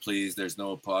it out, please? There's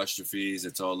no apostrophes.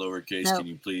 It's all lowercase. No, can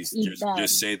you please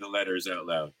just say the letters out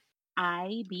loud?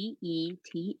 IBETHSALTEREGO.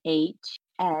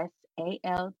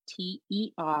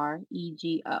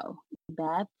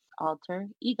 Ebeth's Alter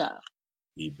Ego.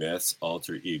 Ebeth's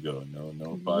Alter Ego. No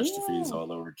apostrophes. All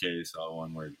lowercase. All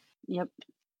one word. Yep.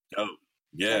 Oh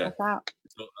yeah.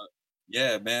 So,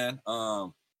 yeah, man.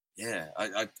 Yeah,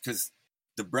 I because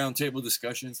the Brown Table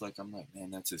discussions, like I'm like,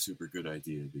 man, that's a super good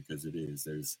idea because it is.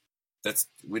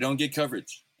 We don't get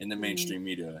coverage in the mainstream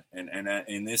media, and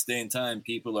in this day and time,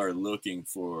 people are looking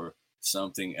for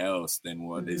something else than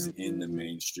what is in the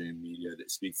mainstream media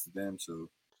that speaks to them. So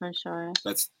for sure,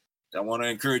 I want to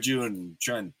encourage you and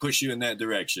try and push you in that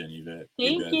direction, Yvette.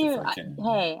 Thank you.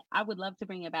 Hey, I would love to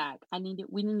bring it back.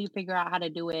 We need to figure out how to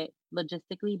do it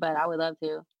logistically, but I would love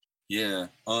to. Yeah.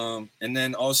 And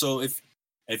then also if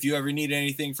you ever need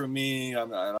anything from me, I'm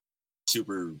not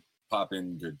super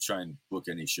popping to try and book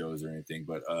any shows or anything,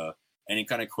 but any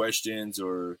kind of questions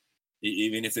or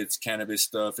even if it's cannabis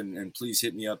stuff, and please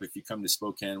hit me up if you come to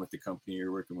Spokane with the company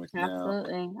you're working with now.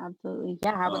 Absolutely.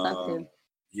 Yeah, I would love to.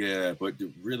 Yeah, but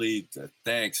really,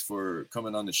 thanks for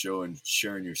coming on the show and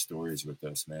sharing your stories with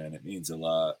us, man. It means a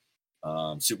lot.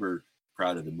 Super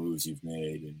proud of the moves you've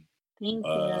made, and thank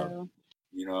you.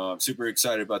 You know, I'm super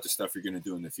excited about the stuff you're going to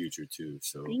do in the future too.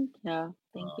 So thank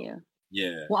you.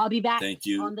 Yeah. Well, I'll be back Thank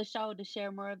you. on the show to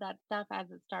share more of that stuff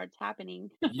as it starts happening.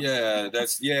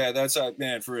 that's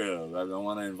man, for real. I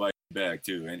want to invite you back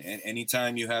too. And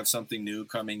anytime you have something new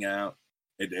coming out,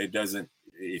 it doesn't.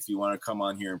 If you want to come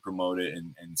on here and promote it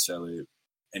and sell it,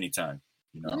 anytime,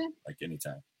 you know, like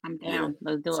anytime. I'm down.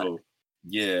 Let's do it.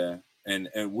 Yeah. And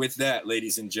with that,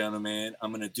 ladies and gentlemen,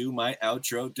 I'm gonna do my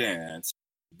outro dance.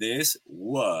 This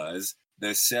was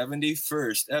the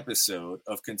 71st episode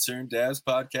of Concerned Dabs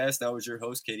Podcast. I was your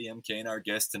host, KDMK, and our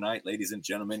guest tonight, ladies and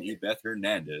gentlemen, Ebeth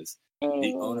Hernandez,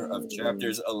 the owner of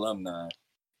Chapters Alumni.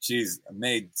 She's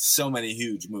made so many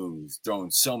huge moves,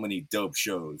 thrown so many dope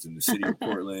shows in the city of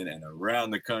Portland and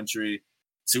around the country.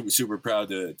 Super, super proud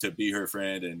to be her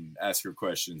friend and ask her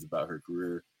questions about her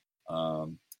career.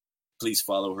 Please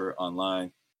follow her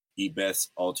online,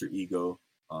 Ebeth's Alter Ego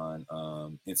on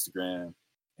Instagram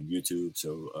and YouTube.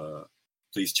 So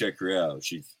please check her out.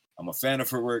 I'm a fan of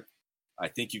her work. I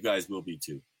think you guys will be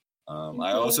too.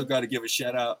 I also got to give a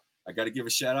shout out. I got to give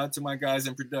a shout out to my guys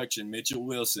in production, Mitchell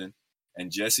Wilson and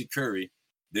Jesse Curry.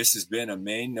 This has been a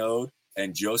Main Node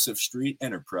and Joseph Street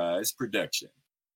Enterprise production.